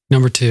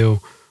 number 2,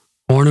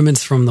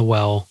 Ornaments from the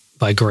Well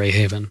by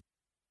Greyhaven.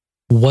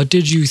 What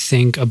did you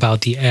think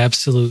about the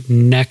absolute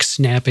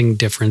neck-snapping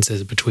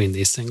differences between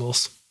these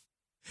singles?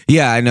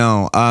 Yeah, I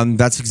know.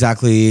 That's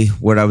exactly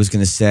what I was going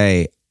to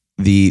say.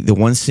 The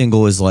one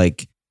single is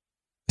like,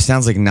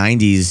 sounds like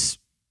 90s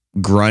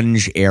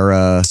grunge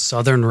era.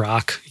 Southern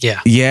rock,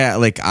 yeah. Yeah,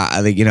 like,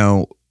 you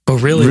know, but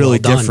really well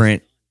done.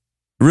 Different.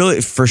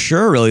 Really, for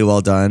sure, really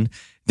well done.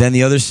 Then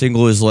the other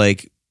single is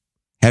like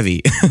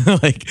heavy.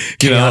 like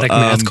chaotic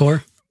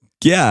mathcore.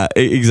 Yeah,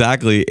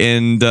 exactly.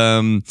 And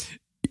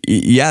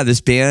yeah,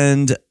 this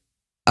band,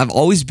 I've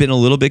always been a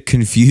little bit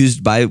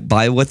confused by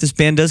what this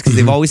band does because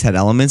they've always had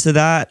elements of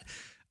that.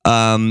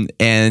 And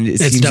it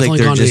seems like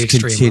they're just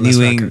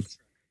continuing.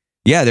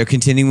 Yeah, they're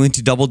continuing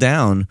to double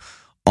down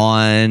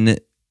on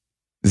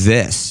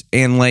this.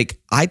 And like,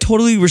 I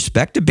totally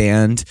respect a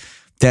band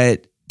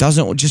that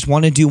doesn't just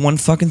want to do one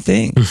fucking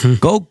thing.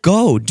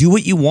 Go do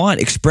what you want,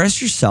 express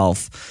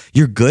yourself.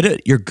 You're good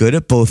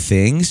at both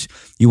things.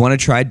 You want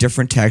to try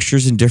different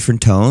textures and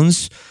different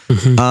tones.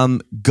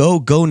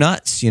 Go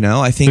nuts. You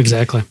know, I think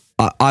exactly.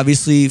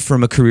 Obviously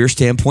from a career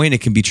standpoint,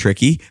 it can be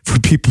tricky for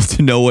people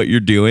to know what you're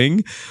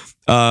doing.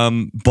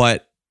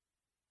 But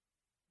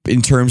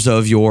in terms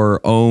of your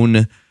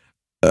own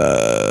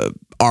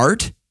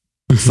art,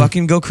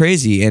 fucking go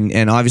crazy.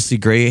 And obviously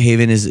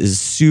Greyhaven is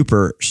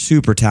super,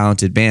 super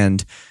talented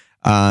band.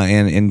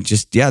 And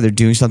just, yeah, they're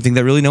doing something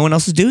that really no one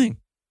else is doing.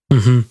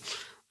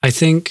 I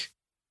think,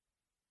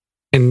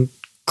 and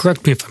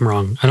correct me if I'm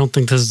wrong, I don't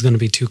think this is going to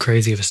be too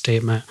crazy of a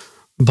statement,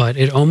 but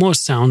it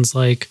almost sounds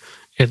like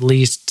at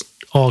least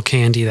All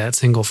Candy, that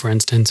single, for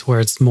instance, where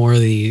it's more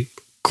the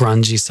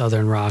grungy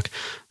Southern rock,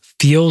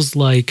 feels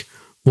like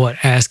what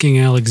Asking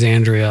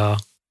Alexandria,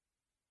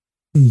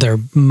 their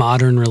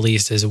modern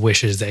releases,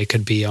 wishes they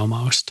could be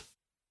almost.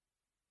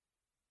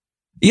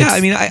 Yeah,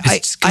 I mean,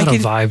 it's got a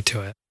vibe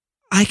to it.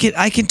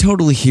 I can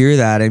totally hear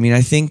that. I mean,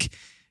 I think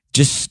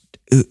just,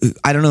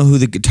 I don't know who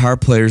the guitar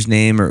player's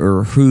name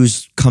or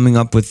who's coming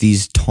up with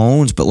these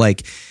tones, but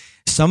like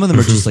some of them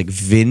are just like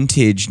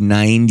vintage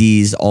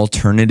 90s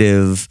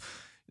alternative,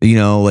 you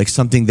know, like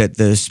something that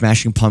the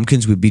Smashing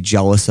Pumpkins would be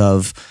jealous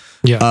of.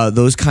 Yeah.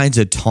 Those kinds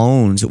of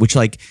tones, which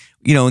like,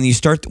 you know, when you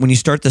start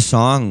the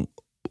song,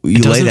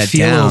 you lay that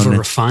down. It doesn't feel over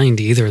refined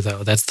either,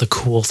 though. That's the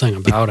cool thing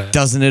about it.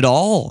 Doesn't at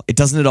all. It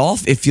doesn't at all.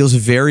 It feels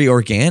very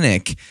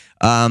organic,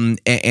 and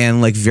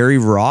like very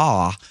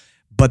raw.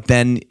 But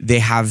then they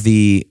have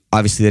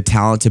obviously the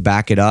talent to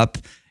back it up,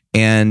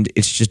 and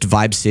it's just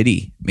Vibe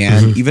City,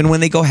 man. Even when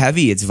they go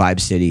heavy, it's Vibe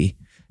City.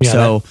 Yeah,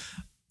 so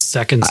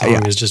second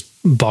song is just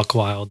buck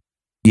wild.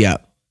 Yeah.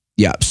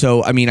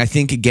 So I mean, I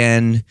think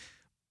again,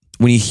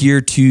 when you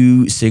hear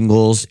 2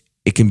 singles,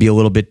 it can be a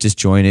little bit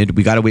disjointed.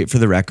 We got to wait for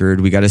the record.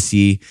 We got to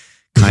see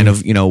kind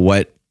of, you know,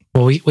 what.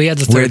 Well, we had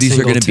the third where these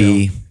are going to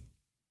be.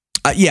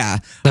 Yeah,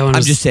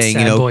 I'm just saying,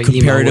 you know,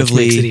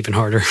 comparatively, makes it even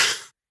harder.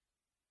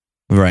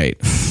 Right.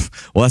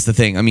 Well, that's the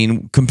thing. I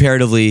mean,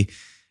 comparatively,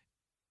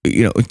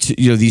 you know,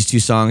 these 2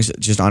 songs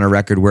just on a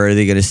record. Where are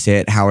they going to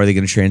sit? How are they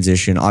going to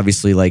transition?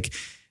 Obviously, like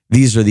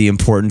these are the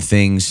important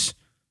things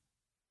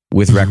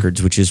with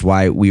records, which is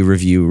why we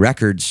review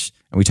records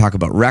and we talk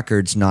about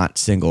records, not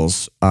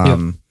singles.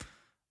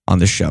 On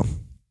the show.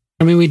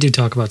 I mean, we do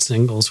talk about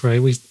singles, right?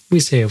 We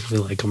say if we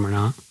like them or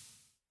not.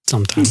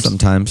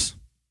 Sometimes.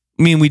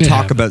 I mean, we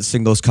talk about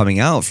singles coming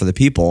out for the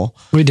people.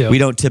 We do. We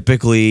don't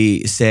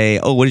typically say,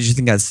 "Oh, what did you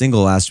think of that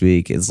single last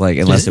week?" It's like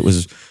unless it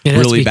was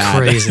really bad,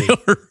 crazy.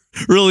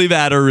 really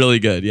bad, or really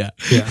good. Yeah.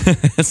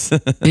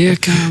 Here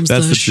comes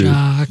the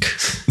shock.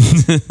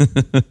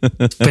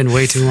 It's been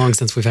way too long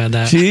since we've had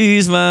that.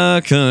 She's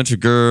my country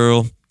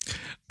girl.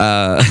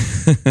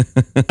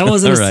 That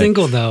wasn't a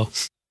single though.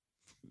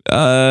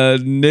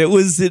 It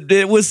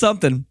was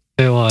something.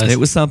 It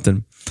was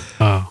something.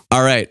 Oh.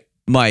 All right,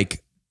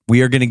 Mike,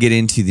 we are going to get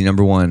into the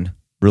number 1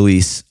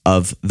 release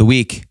of the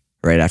week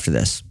right after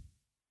this.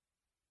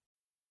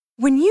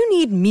 When you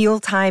need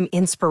mealtime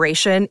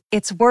inspiration,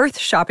 it's worth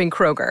shopping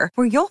Kroger,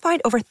 where you'll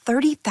find over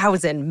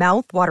 30,000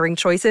 mouth-watering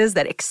choices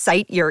that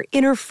excite your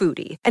inner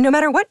foodie. And no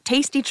matter what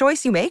tasty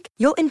choice you make,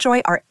 you'll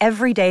enjoy our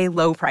everyday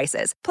low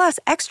prices, plus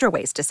extra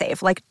ways to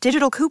save, like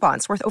digital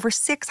coupons worth over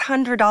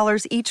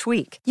 $600 each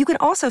week. You can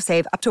also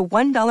save up to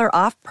 $1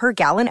 off per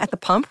gallon at the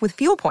pump with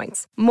fuel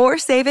points. More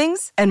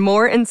savings and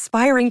more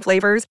inspiring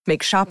flavors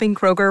make shopping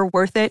Kroger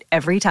worth it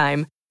every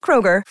time.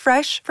 Kroger,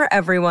 fresh for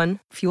everyone.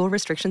 Fuel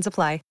restrictions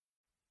apply.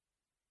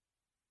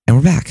 And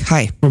we're back.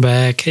 Hi. We're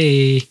back.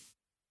 Hey.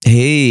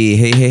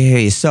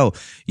 Hey. So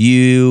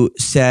you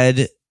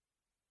said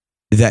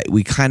that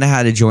we kind of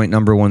had a joint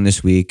number one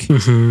this week.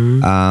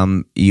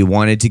 Mm-hmm. You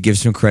wanted to give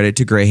some credit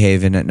to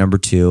Greyhaven at number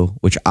two,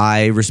 which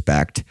I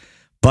respect,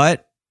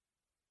 but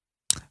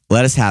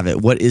let us have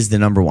it. What is the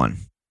number one?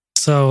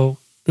 So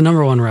the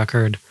number one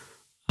record,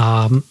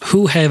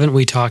 who haven't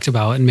we talked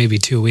about in maybe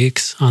 2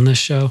 weeks on this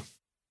show?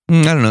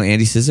 I don't know.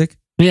 Andy Cizek?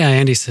 Yeah,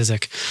 Andy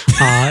Cizek.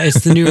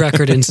 It's the new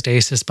record In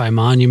Stasis by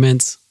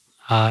Monuments.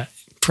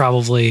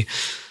 Probably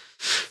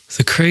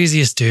the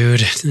craziest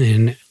dude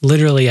in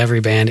literally every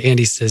band,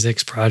 Andy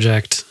Cizek's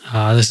project.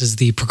 This is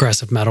the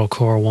progressive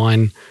metalcore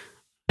one.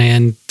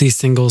 And these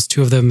singles,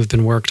 two of them have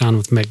been worked on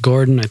with Mick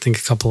Gordon. I think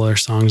a couple other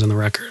songs on the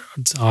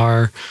records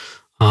are.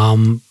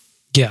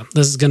 Yeah,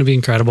 this is going to be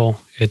incredible.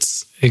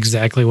 It's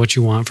exactly what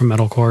you want from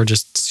metalcore,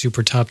 just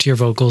super top tier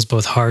vocals,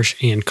 both harsh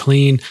and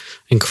clean,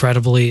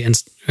 incredible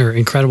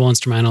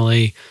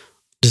instrumentally.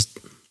 Just,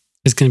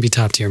 it's going to be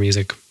top tier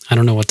music. I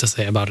don't know what to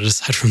say about it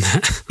aside from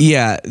that.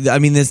 Yeah, I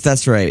mean,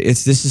 that's right.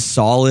 This is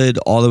solid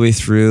all the way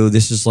through.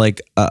 This is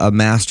like a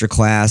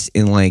masterclass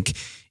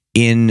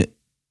in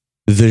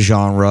the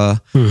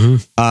genre.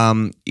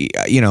 Mm-hmm.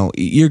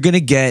 You're going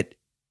to get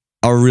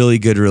a really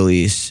good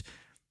release.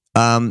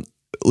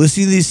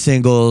 Listening to these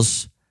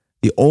singles,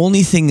 the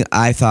only thing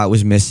I thought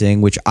was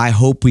missing, which I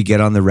hope we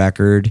get on the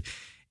record,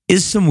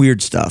 is some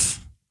weird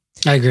stuff.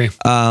 I agree.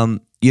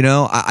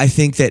 I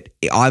think that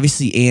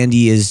obviously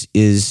Andy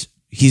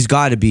he's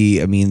got to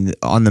be,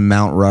 on the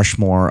Mount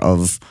Rushmore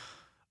of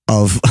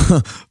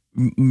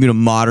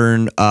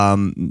modern,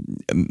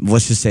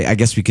 let's just say, I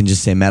guess we can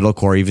just say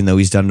metalcore, even though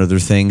he's done other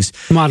things.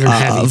 Modern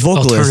heavy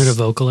vocalists. Alternative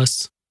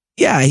vocalists.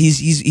 Yeah,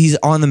 he's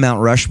on the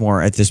Mount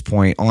Rushmore at this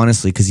point,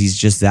 honestly, because he's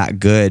just that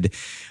good.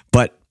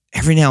 But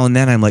every now and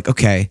then I'm like,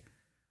 okay,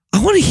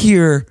 I want to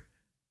hear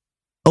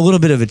a little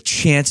bit of a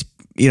chance,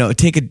 I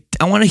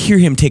want to hear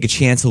him take a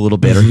chance a little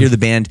bit, or hear the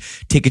band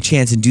take a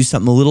chance and do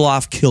something a little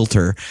off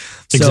kilter.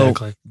 So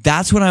exactly.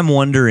 That's what I'm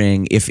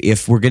wondering,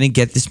 if we're going to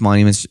get this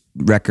Monuments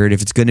record,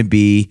 if it's going to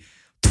be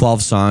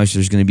 12 songs,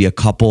 there's going to be a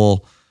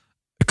couple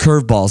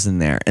curveballs in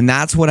there. And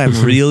that's what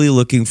I'm really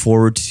looking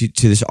forward to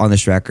this on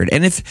this record.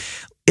 And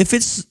if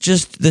it's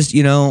just this,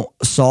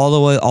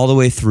 all the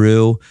way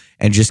through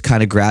and just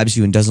kind of grabs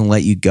you and doesn't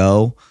let you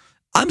go,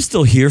 I'm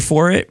still here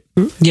for it.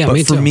 Yeah, but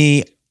me for too.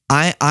 me,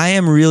 I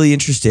am really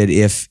interested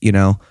if,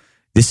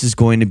 this is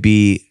going to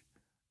be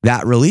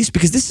that release,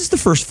 because this is the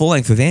first full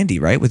length with Andy,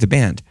 right? With the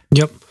band.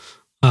 Yep.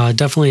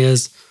 Definitely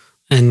is.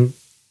 And,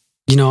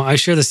 I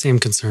share the same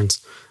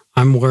concerns.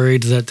 I'm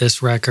worried that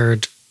this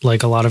record,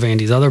 like a lot of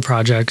Andy's other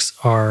projects,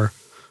 are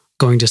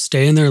going to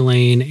stay in their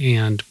lane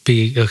and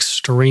be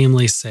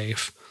extremely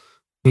safe.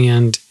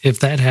 And if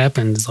that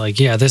happens,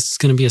 this is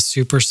going to be a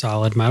super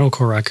solid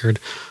metalcore record,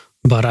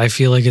 but I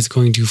feel like it's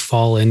going to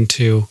fall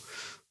into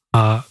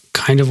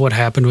kind of what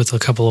happened with a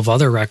couple of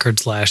other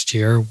records last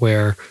year,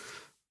 where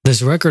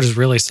this record is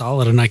really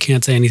solid and I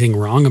can't say anything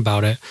wrong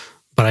about it,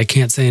 but I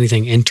can't say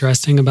anything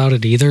interesting about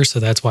it either. So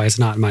that's why it's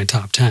not in my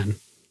top 10.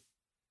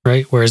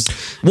 Right. Whereas,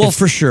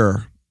 for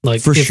sure.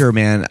 Sure,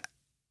 man.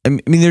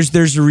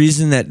 There's a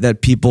reason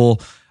that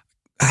people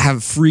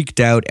have freaked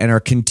out and are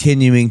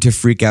continuing to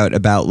freak out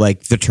about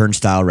the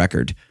Turnstile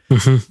record,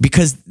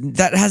 because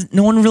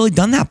no one really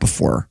done that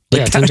before.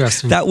 It's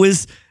interesting. That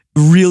was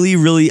really,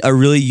 really a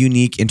really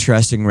unique,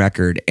 interesting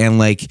record.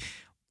 And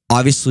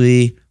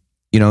obviously,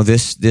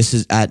 this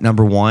is at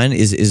number one.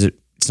 It's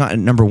not at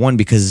number one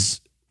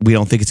because we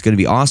don't think it's going to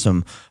be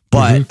awesome,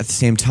 but at the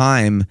same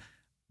time,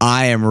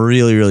 I am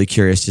really, really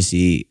curious to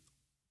see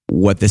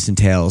what this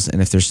entails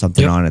and if there's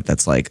something on it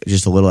that's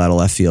just a little out of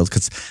left field,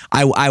 because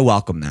I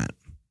welcome that.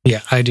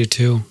 Yeah, I do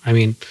too. I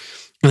think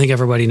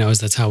everybody knows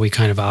that's how we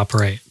kind of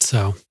operate.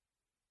 So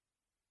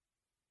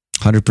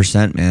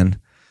 100%, man.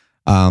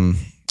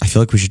 I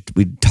feel like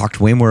we talked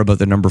way more about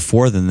the number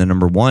 4 than the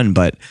number 1,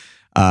 but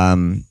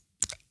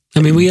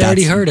we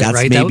already heard it,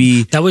 right?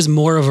 Maybe, that was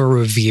more of a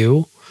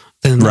review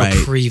than a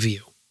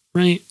preview,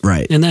 right?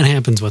 Right. And that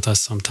happens with us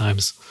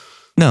sometimes.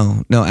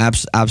 No,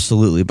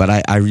 absolutely. But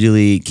I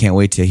really can't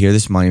wait to hear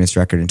this Monuments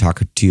record and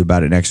talk to you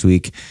about it next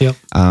week. Yep.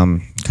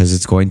 Because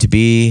it's going to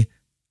be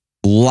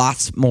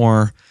lots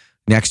more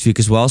next week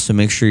as well. So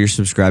make sure you're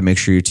subscribed. Make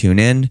sure you tune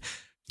in.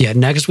 Yeah,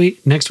 next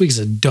week is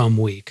a dumb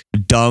week.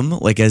 Dumb,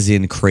 as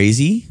in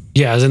crazy?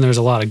 Yeah, as in there's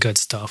a lot of good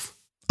stuff.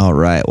 All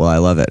right. Well, I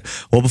love it.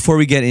 Well, before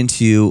we get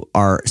into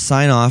our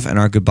sign off and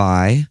our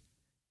goodbye,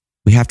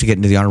 we have to get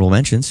into the honorable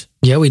mentions.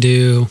 Yeah, we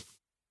do.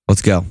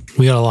 Let's go.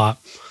 We got a lot.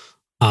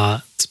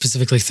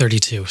 specifically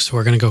 32. So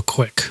we're going to go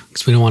quick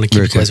because we don't want to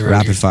keep you guys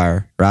around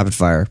here. Rapid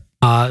fire.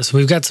 So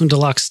we've got some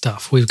deluxe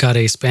stuff. We've got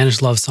a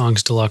Spanish Love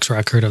Songs deluxe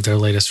record of their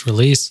latest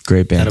release.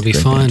 Great band. That'll be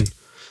fun. Band.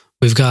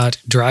 We've got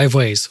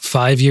Driveways,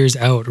 5 years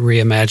out,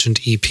 reimagined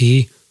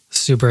EP.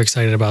 Super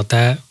excited about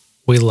that.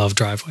 We love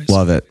Driveways.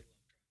 Love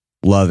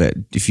it.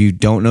 If you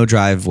don't know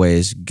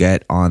Driveways,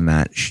 get on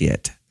that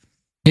shit.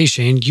 Hey,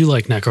 Shane, you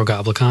like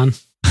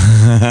Necrogoblicon?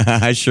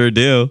 I sure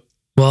do.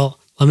 Well,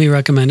 let me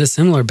recommend a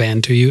similar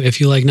band to you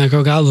if you like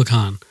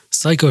Necrogoblicon.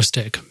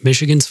 Psychostick,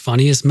 Michigan's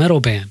funniest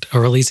metal band,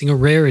 are releasing a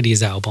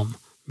Rarities album.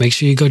 Make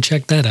sure you go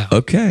check that out.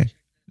 Okay.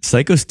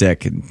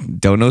 Psychostick.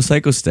 Don't know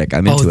Psychostick.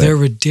 I'm into it. Oh, they're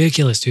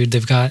ridiculous, dude.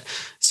 They've got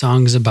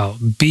songs about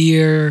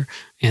beer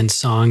and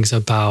songs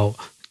about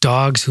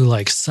dogs who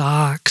like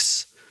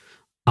socks.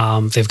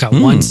 They've got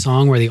one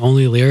song where the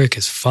only lyric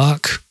is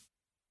fuck.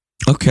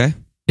 Okay.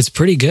 It's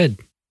pretty good.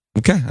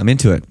 Okay. I'm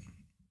into it.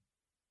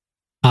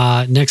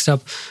 Next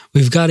up,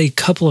 we've got a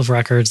couple of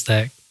records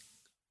that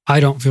I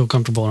don't feel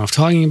comfortable enough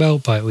talking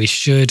about, but we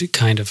should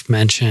kind of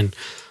mention.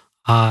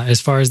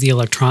 As far as the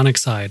electronic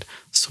side,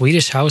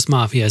 Swedish House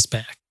Mafia is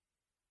back.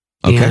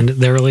 Okay. And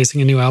they're releasing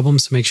a new album,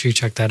 so make sure you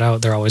check that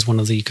out. They're always one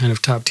of the kind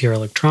of top tier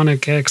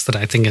electronic acts that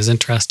I think is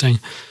interesting.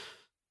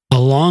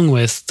 Along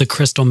with the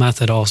Crystal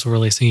Method also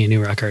releasing a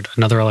new record,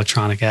 another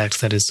electronic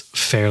act that is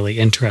fairly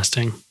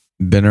interesting.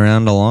 Been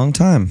around a long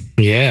time.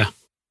 Yeah.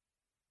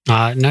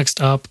 Next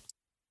up,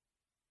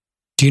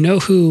 do you know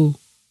who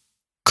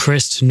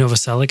Krist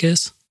Novoselic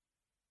is?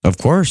 Of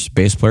course,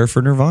 bass player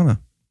for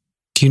Nirvana.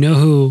 Do you know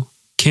who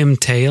Kim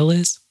Thale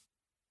is?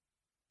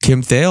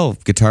 Kim Thale,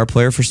 guitar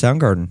player for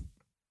Soundgarden.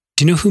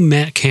 Do you know who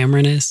Matt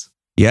Cameron is?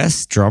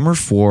 Yes, drummer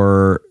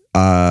for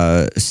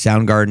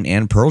Soundgarden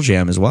and Pearl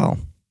Jam as well.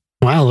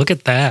 Wow, look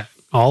at that.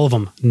 All of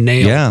them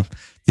nailed. Yeah.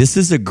 This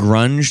is a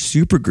grunge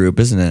supergroup,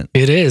 isn't it?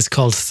 It is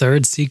called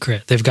Third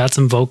Secret. They've got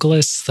some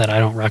vocalists that I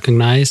don't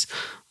recognize,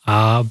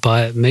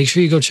 but make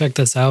sure you go check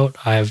this out.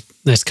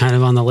 It's kind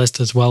of on the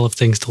list as well of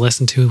things to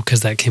listen to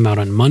because that came out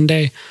on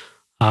Monday.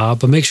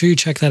 But make sure you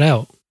check that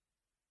out.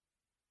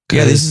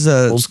 Yeah, this is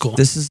old school.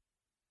 This is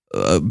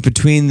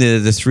between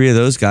the three of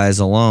those guys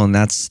alone.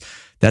 That's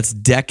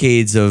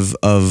decades of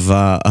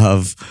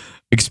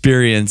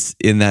experience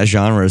in that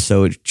genre.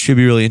 So it should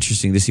be really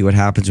interesting to see what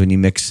happens when you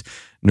mix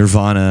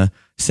Nirvana,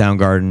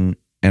 Soundgarden,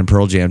 and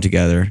Pearl Jam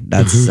together.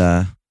 That's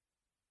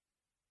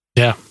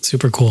yeah,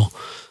 super cool.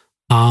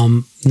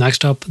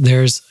 Next up,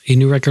 there's a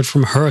new record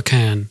from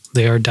Hurricane.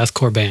 They are a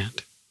deathcore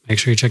band. Make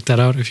sure you check that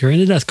out if you're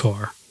into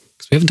deathcore,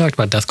 because we haven't talked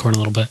about deathcore in a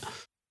little bit.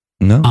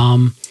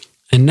 No.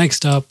 And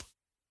next up,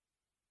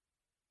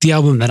 the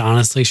album that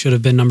honestly should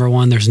have been number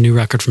one. There's a new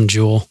record from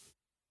Jewel.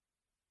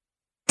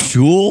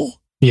 Jewel?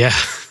 Yeah.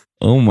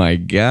 Oh my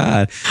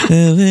God.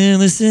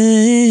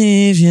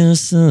 Save your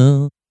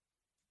soul.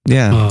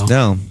 Yeah,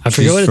 no. I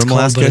forget what it's from called.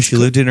 Alaska. She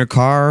lived in her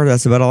car.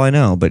 That's about all I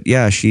know. But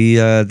yeah, she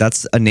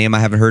that's a name I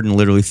haven't heard in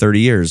literally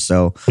 30 years.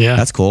 So yeah,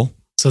 that's cool.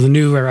 So the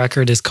new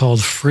record is called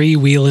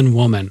Freewheelin'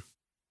 Woman.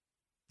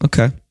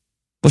 Okay.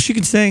 Well, she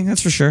can sing.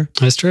 That's for sure.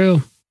 That's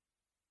true.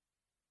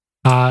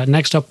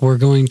 Next up, we're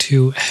going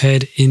to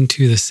head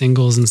into the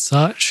singles and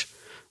such.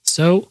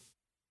 So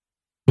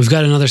we've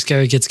got another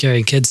Scary Kids,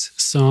 Scary Kids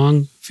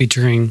song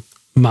featuring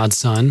Mod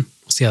Sun.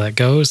 We'll see how that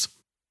goes.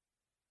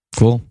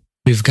 Cool.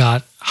 We've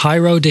got High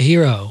Road to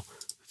Hero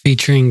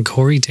featuring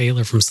Corey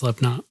Taylor from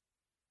Slipknot.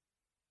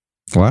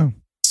 Wow.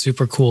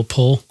 Super cool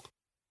pull.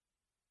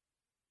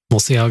 We'll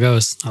see how it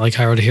goes. I like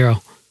High Road to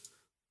Hero.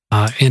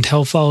 And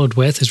Hell Followed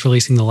With is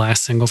releasing the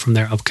last single from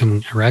their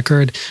upcoming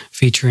record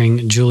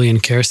featuring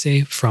Julian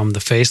Kersey from The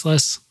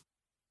Faceless.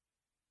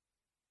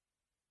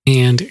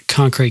 And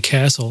Concrete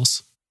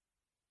Castles,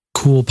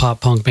 cool pop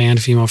punk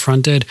band, female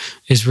fronted,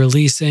 is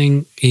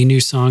releasing a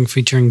new song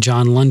featuring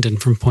John London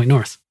from Point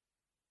North.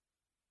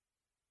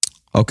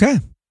 Okay.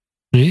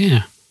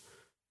 Yeah.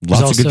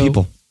 Lots of good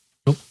people.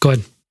 Oh, go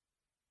ahead.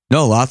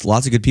 No,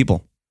 lots of good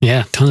people.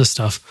 Yeah, tons of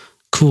stuff.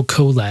 Cool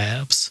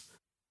collabs.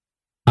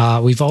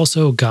 We've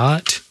also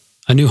got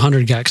a new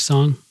 100 Gex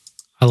song.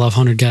 I love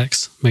 100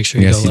 Gex. Make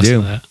sure you go listen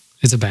to that.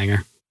 It's a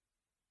banger.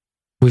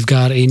 We've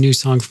got a new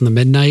song from The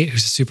Midnight,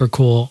 who's a super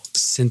cool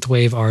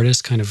synthwave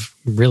artist, kind of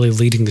really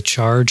leading the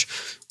charge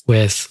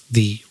with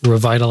the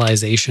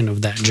revitalization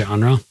of that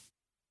genre.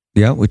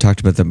 Yeah, we talked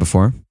about them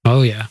before.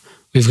 Oh, yeah.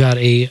 We've got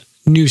a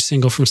new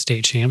single from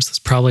State Champs. That's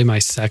probably my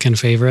second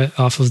favorite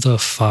off of the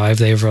 5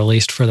 they've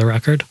released for the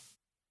record.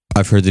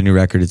 I've heard the new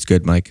record. It's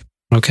good, Mike.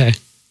 Okay.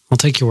 I'll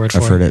take your word for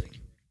it. I've heard it.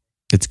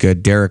 It's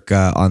good. Derek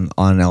on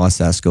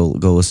LSS.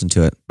 Go listen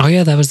to it. Oh,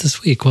 yeah. That was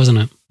this week, wasn't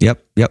it?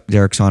 Yep.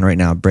 Derek's on right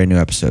now. Brand new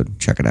episode.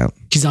 Check it out.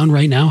 He's on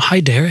right now. Hi,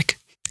 Derek.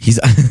 He's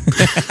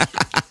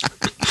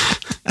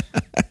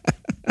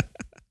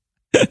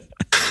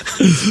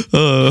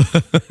oh,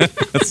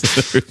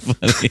 that's very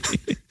funny.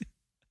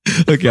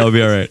 Okay, I'll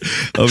be all right.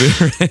 All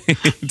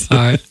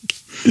right.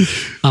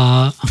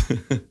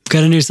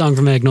 Got a new song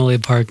from Magnolia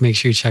Park. Make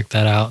sure you check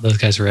that out. Those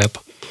guys rip.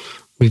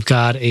 We've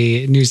got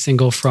a new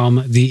single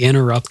from The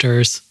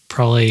Interrupters,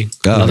 probably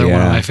another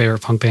one of my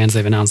favorite punk bands.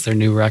 They've announced their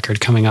new record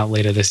coming out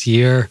later this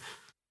year.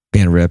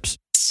 Band rips.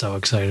 So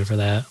excited for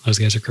that. Those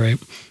guys are great.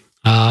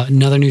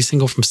 Another new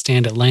single from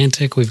Stand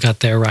Atlantic. We've got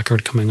their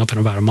record coming up in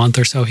about a month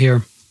or so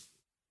here.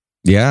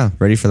 Yeah,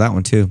 ready for that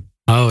one too.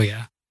 Oh,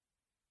 yeah.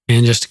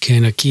 And just to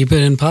kind of keep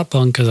it in pop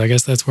punk, because I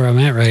guess that's where I'm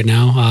at right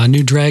now.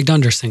 New Dragged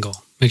Under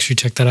single. Make sure you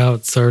check that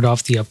out. Third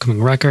off the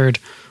upcoming record.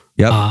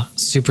 Yep.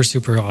 Super,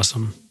 super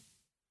awesome.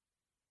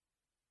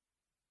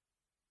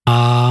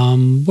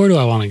 Where do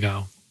I want to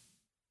go?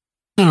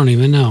 I don't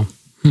even know.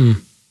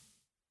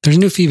 There's a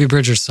new Phoebe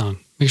Bridgers song.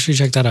 Make sure you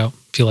check that out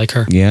if you like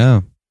her.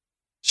 Yeah.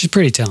 She's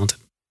pretty talented.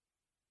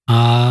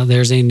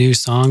 There's a new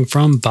song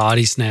from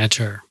Body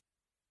Snatcher.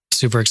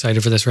 Super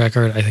excited for this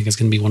record. I think it's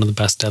going to be one of the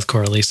best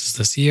deathcore releases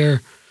this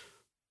year.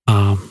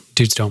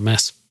 Dudes don't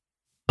miss.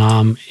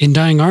 In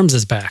Dying Arms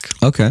is back.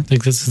 Okay. I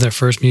think this is their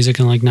first music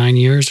in like 9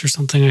 years or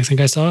something, I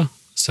think I saw.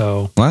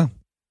 So, wow.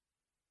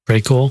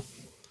 Pretty cool.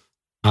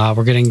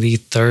 We're getting the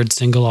third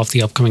single off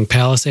the upcoming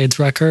Palisades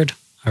record.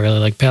 I really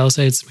like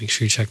Palisades. Make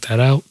sure you check that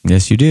out.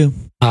 Yes, you do.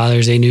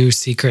 There's a new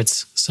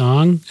Secrets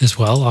song as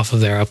well off of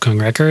their upcoming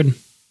record,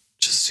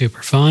 which is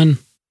super fun.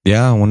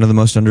 Yeah, one of the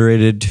most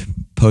underrated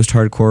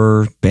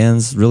post-hardcore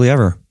bands really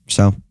ever.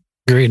 So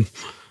agreed.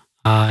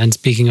 And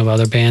speaking of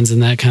other bands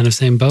in that kind of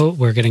same boat,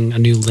 we're getting a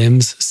new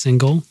Limbs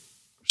single.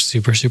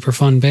 Super, super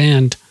fun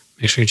band.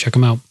 Make sure you check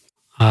them out.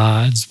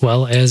 As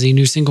well as a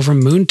new single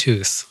from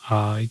Moontooth.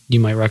 You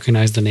might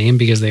recognize the name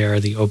because they are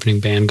the opening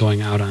band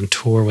going out on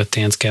tour with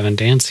Dance Gavin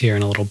Dance here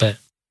in a little bit.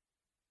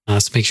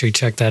 So make sure you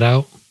check that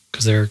out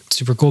because they're a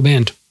super cool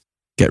band.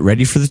 Get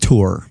ready for the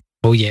tour.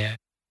 Oh, yeah.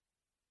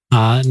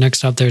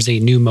 Next up, there's a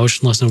new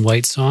Motionless in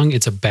White song.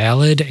 It's a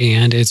ballad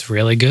and it's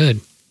really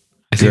good.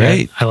 I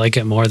think I like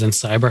it more than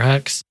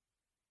Cyberhex.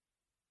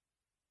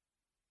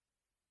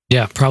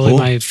 Yeah, probably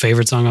my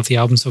favorite song off the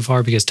album so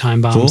far because Time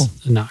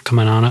Bomb's not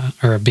coming on it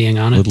or being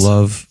on it. Would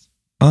love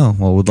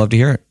to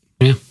hear it.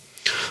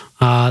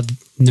 Yeah.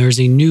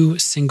 There's a new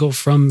single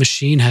from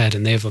Machine Head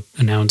and they've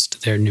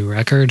announced their new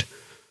record.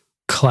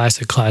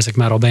 Classic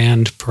metal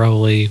band.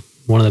 Probably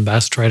one of the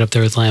best, right up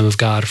there with Lamb of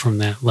God from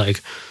that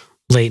like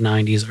late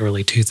 90s,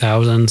 early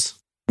 2000s.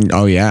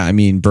 Oh, yeah. I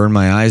mean, Burn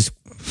My Eyes,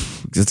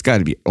 it's got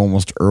to be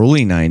almost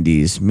early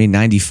 90s. I mean,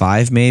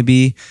 95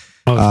 maybe.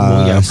 Oh,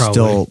 yeah, probably.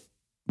 Still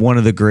one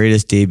of the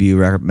greatest debut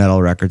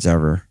metal records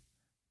ever.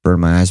 Burn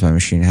My Eyes by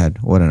Machine Head.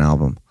 What an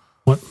album.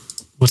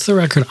 What's the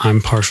record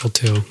I'm partial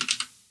to?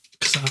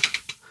 Because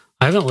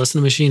I haven't listened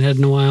to Machine Head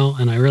in a while,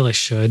 and I really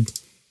should,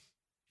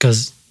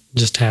 because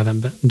just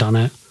haven't done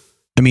it.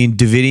 I mean,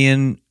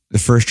 Davidian, the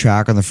first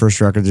track on the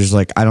first record,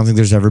 I don't think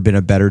there's ever been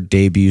a better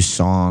debut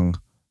song,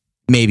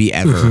 maybe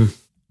ever.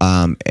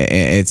 Mm-hmm.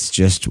 It's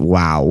just,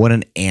 wow, what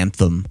an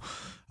anthem.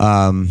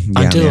 Machine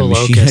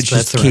Head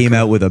just came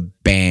out with a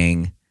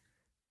bang.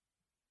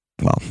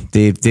 Well,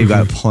 they've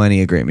got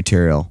plenty of great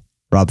material.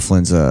 Rob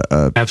Flynn's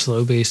a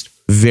absolute beast.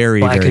 Very,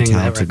 very talented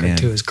that record man.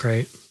 Too is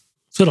great.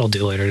 That's what I'll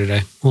do later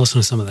today. We'll listen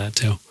to some of that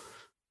too.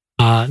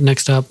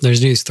 Next up,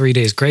 there's new 3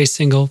 Days Grace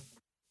single.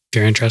 If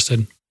you're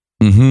interested.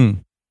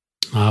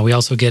 Mm-hmm. We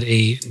also get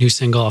a new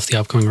single off the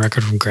upcoming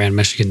record from Grand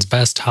Michigan's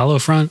Best, Hollow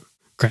Front.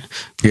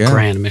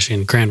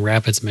 Grand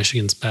Rapids,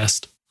 Michigan's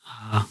Best.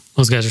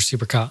 Those guys are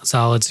super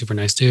solid, super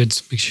nice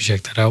dudes. Make sure you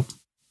check that out.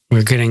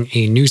 We're getting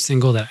a new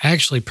single that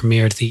actually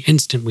premiered the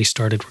instant we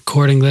started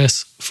recording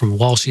this from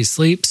While She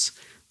Sleeps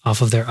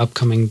off of their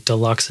upcoming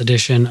deluxe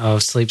edition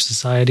of Sleep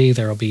Society.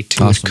 There will be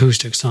 2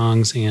 acoustic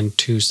songs and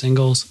 2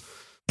 singles.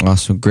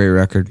 Awesome. Great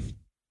record.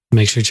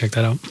 Make sure you check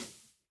that out.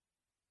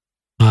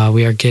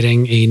 We are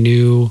getting a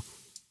new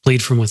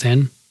Bleed From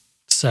Within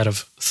set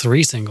of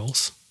 3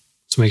 singles.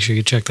 So make sure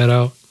you check that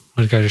out.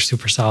 Those guys are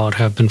super solid,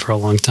 have been for a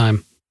long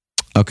time.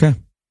 Okay.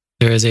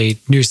 There is a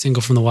new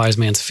single from The Wise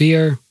Man's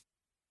Fear.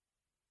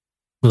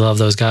 We love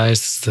those guys.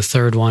 It's the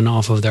 3rd one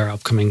off of their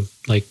upcoming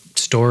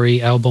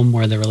story album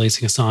where they're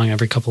releasing a song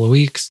every couple of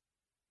weeks.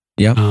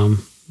 Yeah.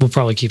 We'll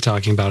probably keep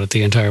talking about it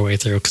the entire way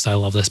through because I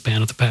love this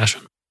band with a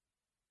passion.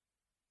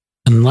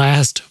 And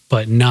last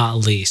but not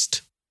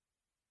least,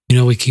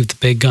 we keep the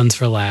big guns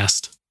for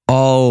last.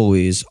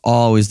 Always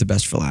the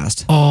best for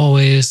last.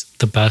 Always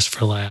the best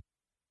for last.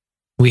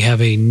 We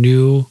have a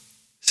new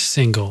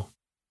single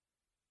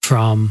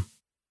from,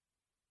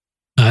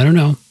 I don't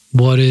know,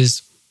 what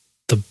is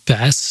the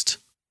best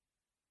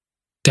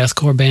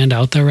deathcore band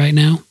out there right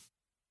now?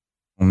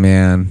 Oh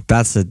man,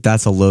 that's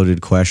a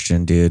loaded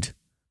question, dude.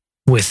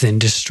 Within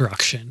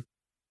Destruction.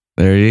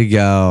 There you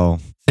go.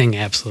 Thing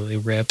absolutely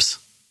rips.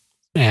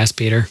 Ass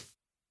beater.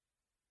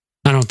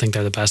 I don't think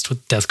they're the best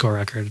with deathcore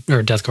record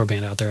or deathcore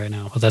band out there right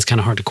now, but that's kind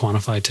of hard to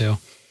quantify too.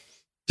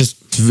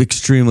 It's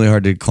extremely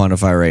hard to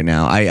quantify right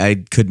now.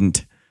 I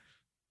couldn't.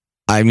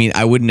 I mean,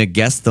 I wouldn't have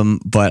guessed them,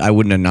 but I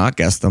wouldn't have not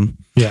guessed them.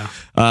 Yeah.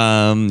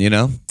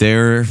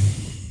 They're.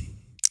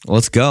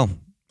 Let's go.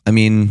 I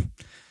mean,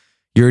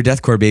 you're a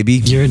deathcore baby.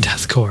 You're a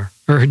deathcore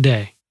or a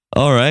day.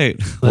 All right.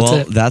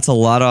 That's a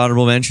lot of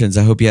honorable mentions.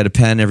 I hope you had a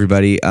pen,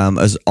 everybody.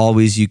 As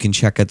always, you can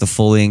check out the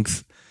full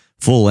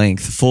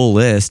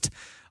list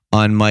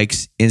on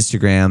Mike's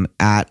Instagram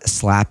at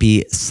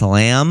Slappy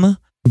Slam.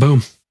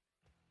 Boom.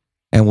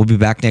 And we'll be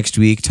back next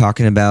week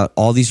talking about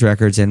all these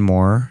records and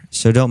more.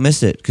 So don't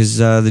miss it, because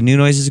the New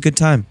Noise is a good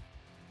time.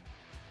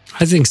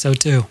 I think so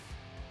too.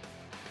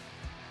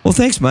 Well,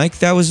 thanks, Mike.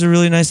 That was a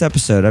really nice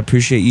episode. I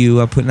appreciate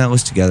you putting that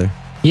list together.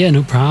 Yeah,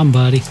 no problem,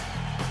 buddy.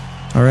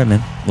 All right,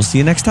 man. We'll see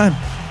you next time.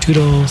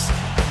 Toodles.